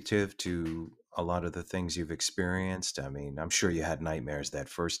associative to a lot of the things you've experienced? I mean, I'm sure you had nightmares that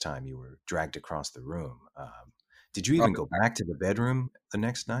first time you were dragged across the room. Did you even go back to the bedroom the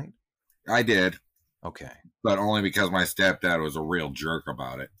next night? I did. Okay. But only because my stepdad was a real jerk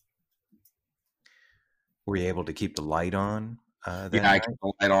about it. Were you able to keep the light on? Yeah, I kept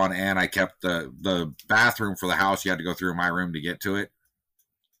the light on, and I kept the bathroom for the house. You had to go through my room to get to it.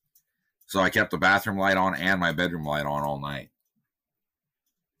 So I kept the bathroom light on and my bedroom light on all night,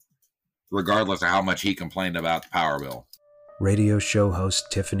 regardless of how much he complained about the power bill. Radio show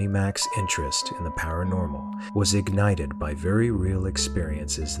host Tiffany Mack's interest in the paranormal was ignited by very real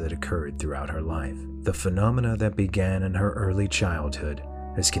experiences that occurred throughout her life. The phenomena that began in her early childhood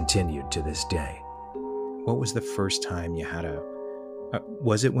has continued to this day. What was the first time you had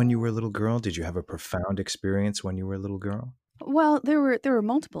was it when you were a little girl? Did you have a profound experience when you were a little girl? Well, there were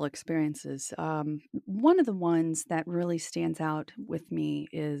multiple experiences. One of the ones that really stands out with me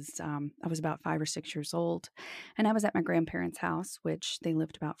is I was about 5 or 6 years old, and I was at my grandparents' house, which they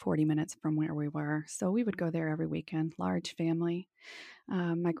lived about 40 minutes from where we were. So we would go there every weekend, large family.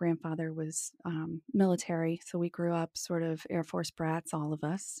 My grandfather was military, so we grew up sort of Air Force brats, all of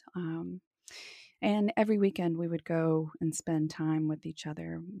us. And every weekend we would go and spend time with each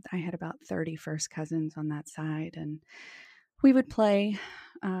other. I had about 30 first cousins on that side, and we would play,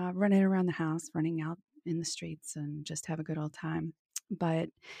 running around the house, running out in the streets, and just have a good old time. but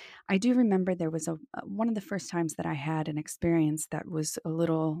I do remember there was one of the first times that I had an experience that was a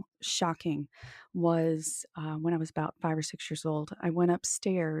little shocking was when I was about 5 or 6 years old. I went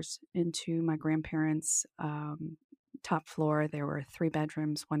upstairs into my grandparents' top floor. There were 3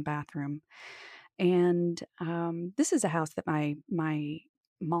 bedrooms, 1 bathroom, and this is a house that my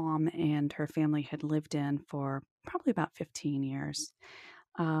mom and her family had lived in for probably about 15 years.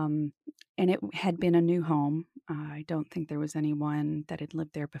 Um, and it had been a new home. I don't think there was anyone that had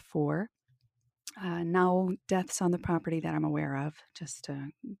lived there before. No deaths on the property that I'm aware of, just to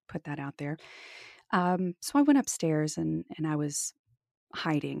put that out there. So I went upstairs and I was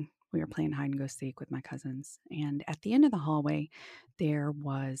hiding. We were playing hide and go seek with my cousins. And at the end of the hallway, there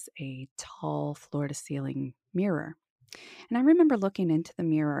was a tall floor to ceiling mirror. And I remember looking into the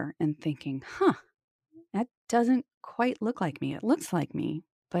mirror and thinking, huh, that doesn't quite look like me. It looks like me,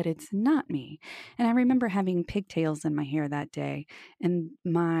 but it's not me. And I remember having pigtails in my hair that day, and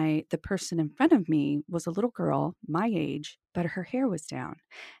the person in front of me was a little girl my age, but her hair was down.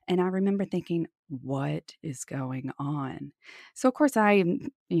 And I remember thinking, what is going on? So of course I,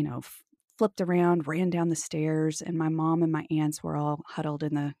 flipped around, ran down the stairs, and my mom and my aunts were all huddled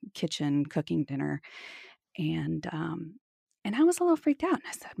in the kitchen cooking dinner. And and I was a little freaked out. And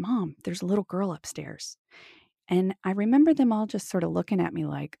I said, Mom, there's a little girl upstairs. And I remember them all just sort of looking at me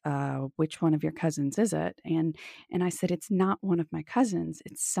like, which one of your cousins is it? And I said, it's not one of my cousins.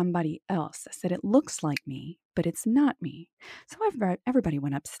 It's somebody else. I said, it looks like me, but it's not me. So everybody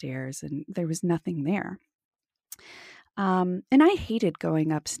went upstairs and there was nothing there. And I hated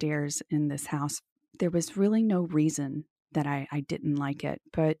going upstairs in this house. There was really no reason that I didn't like it,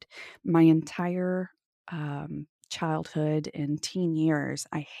 but my entire childhood and teen years,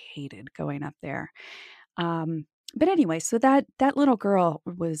 I hated going up there. But anyway, so that little girl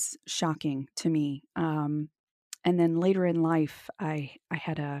was shocking to me. And then later in life, I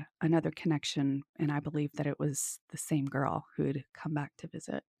had another connection, and I believe that it was the same girl who had come back to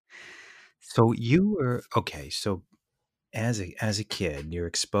visit. So you were okay. So as a kid, you're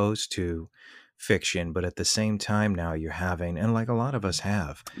exposed to fiction, but at the same time now you're having, and like a lot of us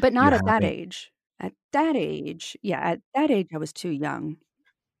have, But not you're at that having. age. At that age, yeah, at that age, I was too young.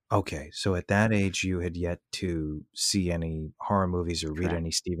 Okay, so at that age, you had yet to see any horror movies or read Correct.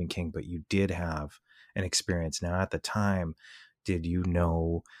 any Stephen King, but you did have an experience. Now, at the time, did you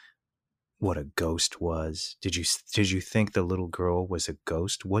know what a ghost was? Did you think the little girl was a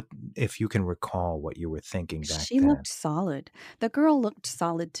ghost? What, if you can recall what you were thinking back She then? looked solid. The girl looked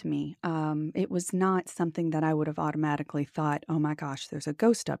solid to me. It was not something that I would have automatically thought, oh my gosh, there's a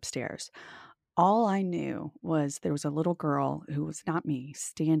ghost upstairs. All I knew was there was a little girl who was not me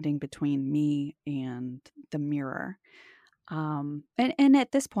standing between me and the mirror. And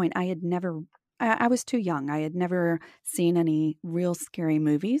at this point, I was too young. I had never seen any real scary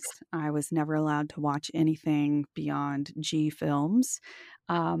movies. I was never allowed to watch anything beyond G films.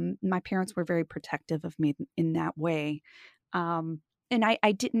 My parents were very protective of me in that way. And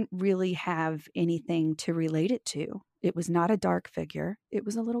I didn't really have anything to relate it to. It was not a dark figure. It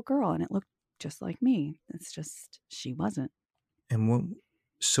was a little girl, and it looked just like me. It's just, she wasn't. And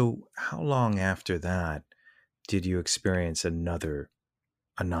so how long after that did you experience another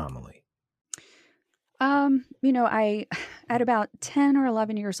anomaly? I at about 10 or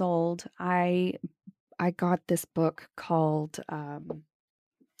 11 years old, I got this book called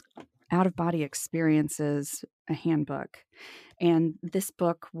Out of Body Experiences, a handbook. And this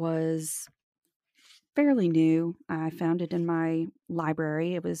book was fairly new. I found it in my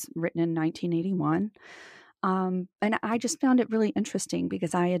library. It was written in 1981. And I just found it really interesting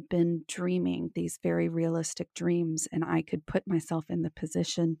because I had been dreaming these very realistic dreams, and I could put myself in the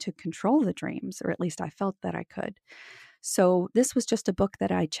position to control the dreams, or at least I felt that I could. So this was just a book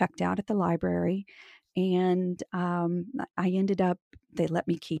that I checked out at the library, and I ended up, they let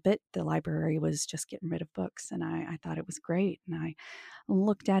me keep it. The library was just getting rid of books, and I thought it was great. And I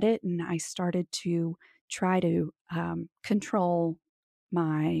looked at it, and I started to try to control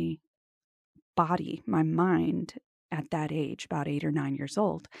my body, my mind at that age, about 8 or 9 years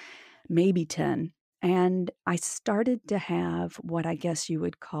old, maybe 10. And I started to have what I guess you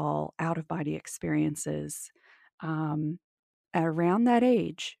would call out of body experiences um, around that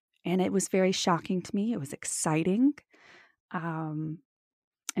age. And it was very shocking to me. It was exciting. Um,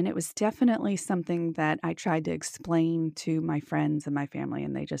 and it was definitely something that I tried to explain to my friends and my family.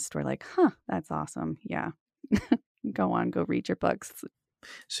 And they just were like, huh, that's awesome. Yeah. Go on, go read your books.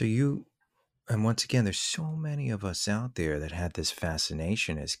 So and once again, there's so many of us out there that had this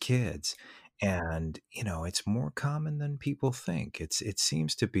fascination as kids. And, it's more common than people think. It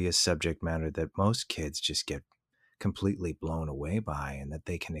seems to be a subject matter that most kids just get completely blown away by and that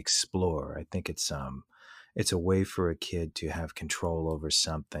they can explore. I think it's a way for a kid to have control over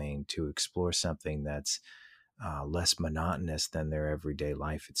something, to explore something that's less monotonous than their everyday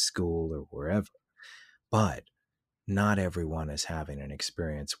life at school or wherever. But not everyone is having an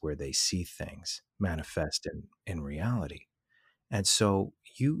experience where they see things manifest in reality. And so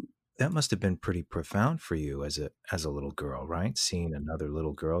that must have been pretty profound for you as a little girl, right? Seeing another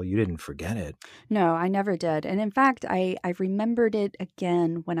little girl, you didn't forget it. No, I never did. And in fact, I remembered it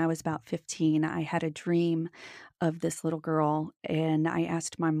again when I was about 15. I had a dream of this little girl, and I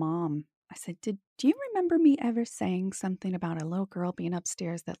asked my mom, I said, do you remember me ever saying something about a little girl being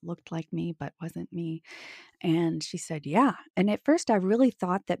upstairs that looked like me but wasn't me? And she said, yeah. And at first, I really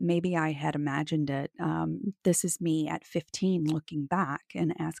thought that maybe I had imagined it. This is me at 15 looking back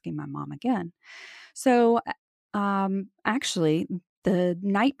and asking my mom again. So, actually, the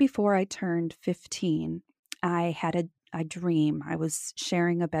night before I turned 15, I had a dream. I was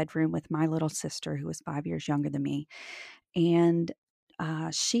sharing a bedroom with my little sister, who was 5 years younger than me. And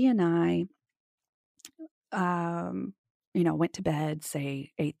she and I, went to bed,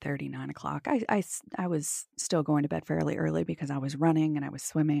 say 8:30, 9 o'clock. I was still going to bed fairly early because I was running and I was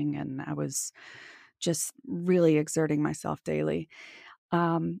swimming and I was just really exerting myself daily.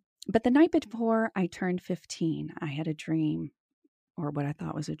 But the night before I turned 15, I had a dream, or what I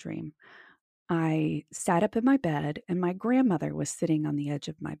thought was a dream. I sat up in my bed and my grandmother was sitting on the edge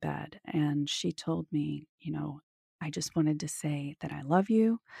of my bed. And she told me, I just wanted to say that I love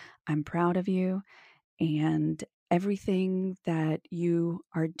you. I'm proud of you. And everything that you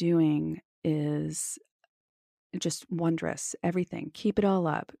are doing is just wondrous. Everything. Keep it all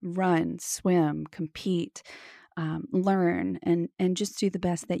up. Run, swim, compete, learn, and just do the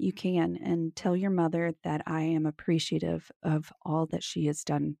best that you can. And tell your mother that I am appreciative of all that she has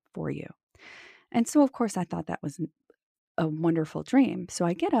done for you. And so, of course, I thought that was a wonderful dream. So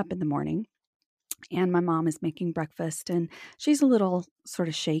I get up in the morning and my mom is making breakfast and she's a little sort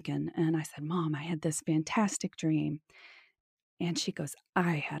of shaken. And I said, Mom, I had this fantastic dream. And she goes,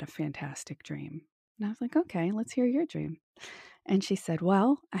 I had a fantastic dream. And I was like, okay, let's hear your dream. And she said,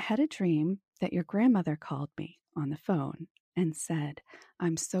 well, I had a dream that your grandmother called me on the phone and said,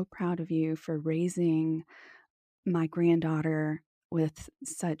 I'm so proud of you for raising my granddaughter with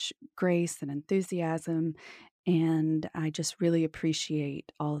such grace and enthusiasm. And I just really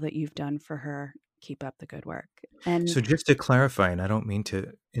appreciate all that you've done for her. Keep up the good work. And So just to clarify, and I don't mean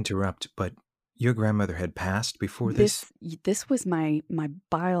to interrupt, but your grandmother had passed before this? This was my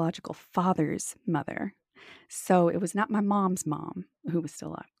biological father's mother. So it was not my mom's mom who was still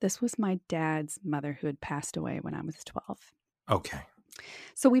alive. This was my dad's mother who had passed away when I was 12. Okay.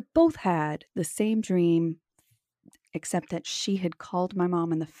 So we both had the same dream, except that she had called my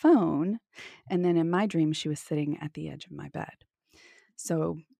mom on the phone. And then in my dream, she was sitting at the edge of my bed.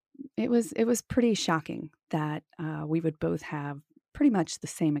 So it was pretty shocking that we would both have pretty much the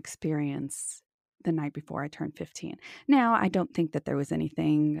same experience the night before I turned 15. Now, I don't think that there was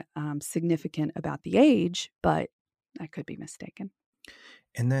anything significant about the age, but I could be mistaken.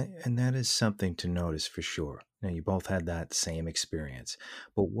 And that is something to notice for sure. Now, you both had that same experience.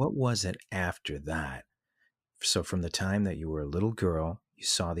 But what was it after that? So from the time that you were a little girl, you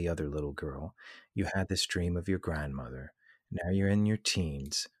saw the other little girl, you had this dream of your grandmother. Now you're in your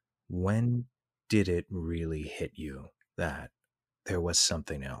teens. When did it really hit you that there was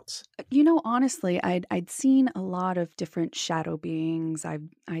something else? Honestly, I'd seen a lot of different shadow beings.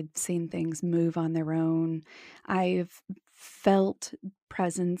 I'd seen things move on their own. I've felt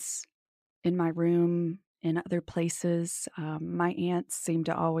presence in my room, in other places. My aunts seemed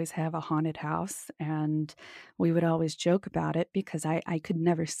to always have a haunted house, and we would always joke about it because I could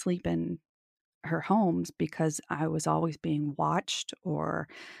never sleep in her homes because I was always being watched or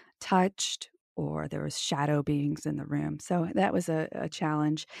touched, or there was shadow beings in the room. So that was a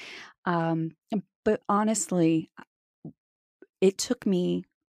challenge. But honestly, it took me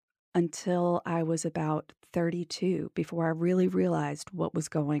until I was about 32 before I really realized what was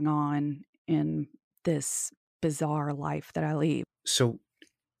going on in this bizarre life that I lead. So,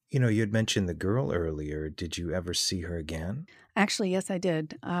 you had mentioned the girl earlier. Did you ever see her again? Actually, yes, I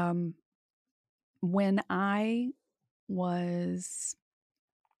did. When I was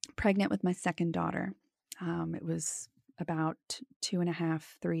pregnant with my second daughter, it was about 2.5,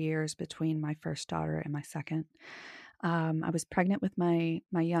 3 years between my first daughter and my second. I was pregnant with my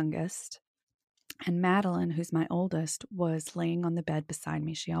youngest, and Madeline, who's my oldest, was laying on the bed beside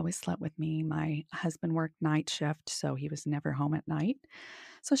me. She always slept with me. My husband worked night shift, so he was never home at night.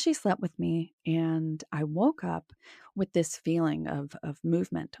 So she slept with me, and I woke up with this feeling of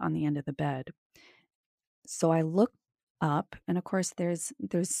movement on the end of the bed. So I look up, and of course there's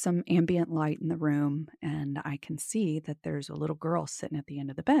some ambient light in the room, and I can see that there's a little girl sitting at the end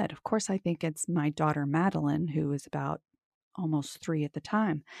of the bed. Of course, I think it's my daughter Madeline, who is about almost 3 at the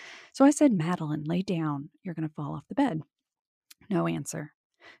time. So I said, "Madeline, lay down. You're going to fall off the bed." No answer.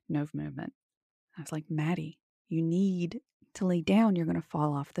 No movement. I was like, "Maddie, you need to lay down. You're going to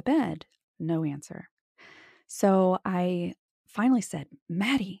fall off the bed." No answer. So I finally said,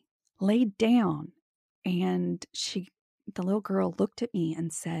 "Maddie, lay down." And the little girl looked at me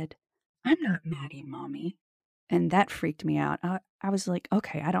and said, "I'm not Maddie, Mommy." And that freaked me out. I was like,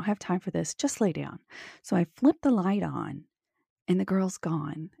 "Okay, I don't have time for this. Just lay down." So I flipped the light on, and the girl's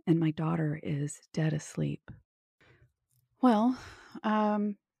gone, and my daughter is dead asleep. Well,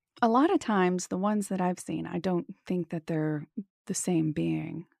 a lot of times the ones that I've seen, I don't think that they're the same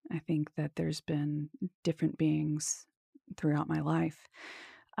being. I think that there's been different beings throughout my life.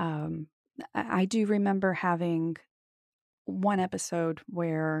 I do remember having one episode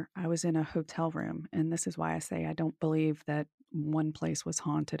where I was in a hotel room, and this is why I say I don't believe that one place was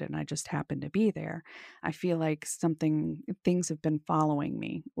haunted and I just happened to be there. I feel like things have been following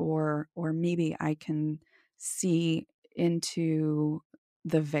me, or maybe I can see into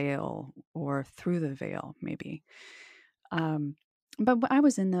the veil or through the veil, maybe. But I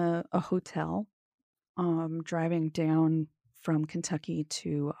was in a hotel, driving down from Kentucky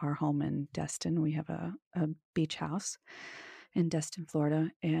to our home in Destin. We have a beach house in Destin, Florida,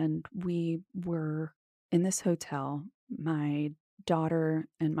 and we were in this hotel. My daughter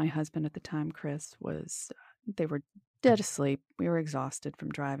and my husband at the time, Chris, they were dead asleep. We were exhausted from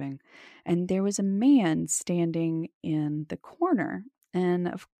driving. And there was a man standing in the corner. And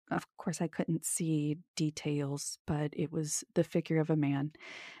of course, I couldn't see details, but it was the figure of a man.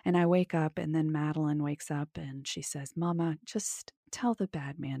 And I wake up, and then Madeline wakes up and she says, "Mama, just tell the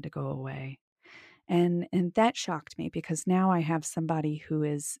bad man to go away." And that shocked me, because now I have somebody who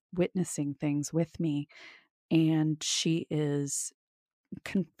is witnessing things with me, and she is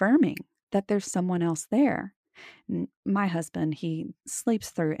confirming that there's someone else there. My husband, he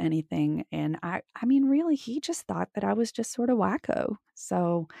sleeps through anything, and I mean, really, he just thought that I was just sort of wacko.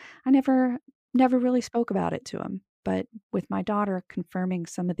 So I never really spoke about it to him. But with my daughter confirming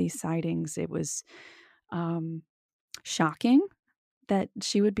some of these sightings, it was shocking that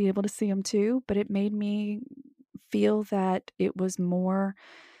she would be able to see them too, but it made me feel that it was more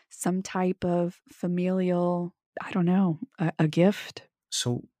some type of familial, I don't know, a gift.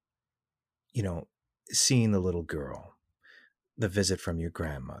 So, seeing the little girl, the visit from your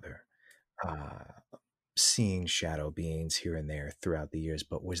grandmother, seeing shadow beings here and there throughout the years,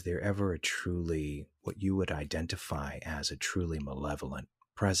 but was there ever a truly, what you would identify as a truly malevolent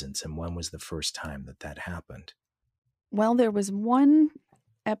presence? And when was the first time that happened? Well, there was one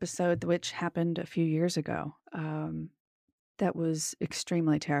episode which happened a few years ago that was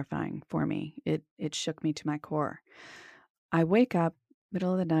extremely terrifying for me. It shook me to my core. I wake up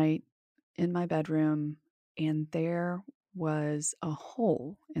middle of the night in my bedroom, and there was a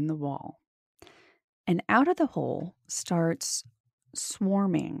hole in the wall. And out of the hole starts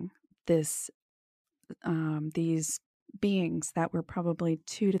swarming these beings that were probably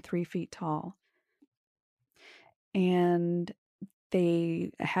 2 to 3 feet tall. And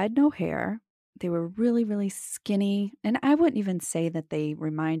they had no hair. They were really, really skinny. And I wouldn't even say that they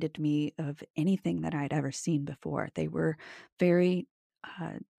reminded me of anything that I'd ever seen before. They were very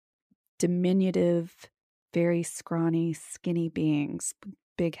diminutive, very scrawny, skinny beings,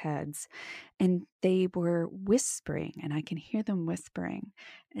 big heads. And they were whispering, and I can hear them whispering.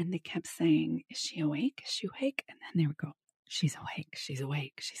 And they kept saying, "Is she awake? Is she awake?" And then they would go, "She's awake. She's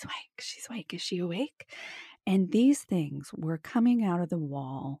awake. She's awake. She's awake. Is she awake?" And these things were coming out of the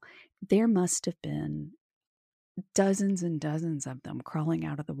wall. There must have been dozens and dozens of them crawling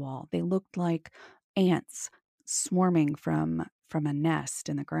out of the wall. They looked like ants swarming from a nest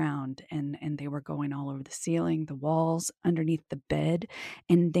in the ground, and they were going all over the ceiling, the walls, underneath the bed,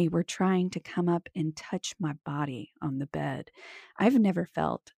 and they were trying to come up and touch my body on the bed. I've never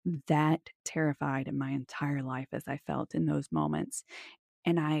felt that terrified in my entire life as I felt in those moments.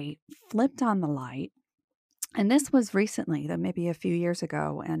 And I flipped on the light. And this was recently, though maybe a few years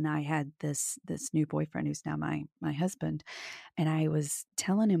ago, and I had this new boyfriend who's now my husband, and I was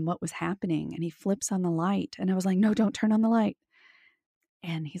telling him what was happening, and he flips on the light, and I was like, "No, don't turn on the light."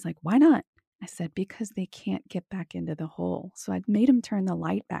 And he's like, "Why not?" I said, "Because they can't get back into the hole." So I'd made him turn the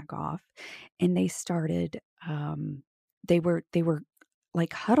light back off, and they started, they were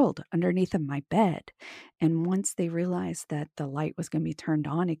like huddled underneath of my bed. And once they realized that the light was going to be turned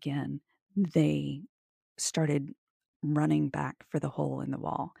on again, they started running back for the hole in the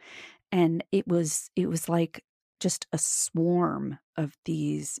wall. And it was like just a swarm of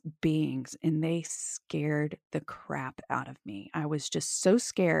these beings, and they scared the crap out of me. I was just so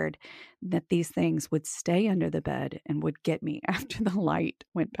scared that these things would stay under the bed and would get me after the light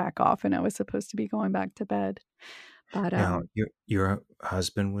went back off and I was supposed to be going back to bed. But Now, your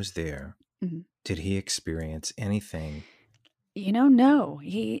husband was there. Mhm. Did he experience anything? No,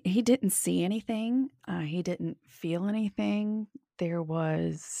 he didn't see anything. He didn't feel anything. There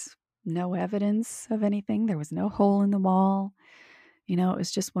was no evidence of anything. There was no hole in the wall. It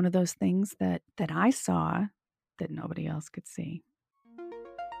was just one of those things that I saw that nobody else could see.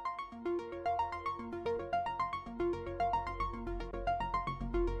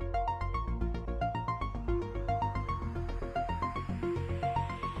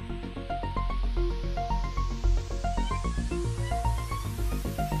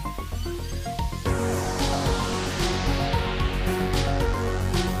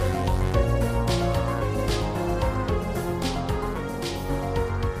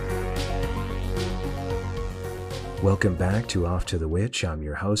 Welcome back to Off to the Witch. I'm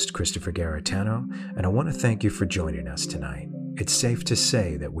your host, Christopher Garetano, and I want to thank you for joining us tonight. It's safe to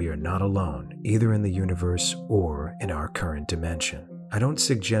say that we are not alone, either in the universe or in our current dimension. I don't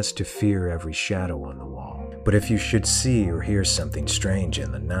suggest to fear every shadow on the wall, but if you should see or hear something strange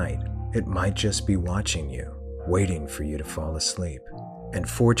in the night, it might just be watching you, waiting for you to fall asleep. And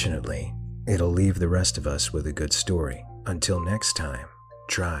fortunately, it'll leave the rest of us with a good story. Until next time,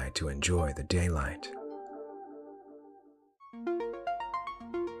 try to enjoy the daylight.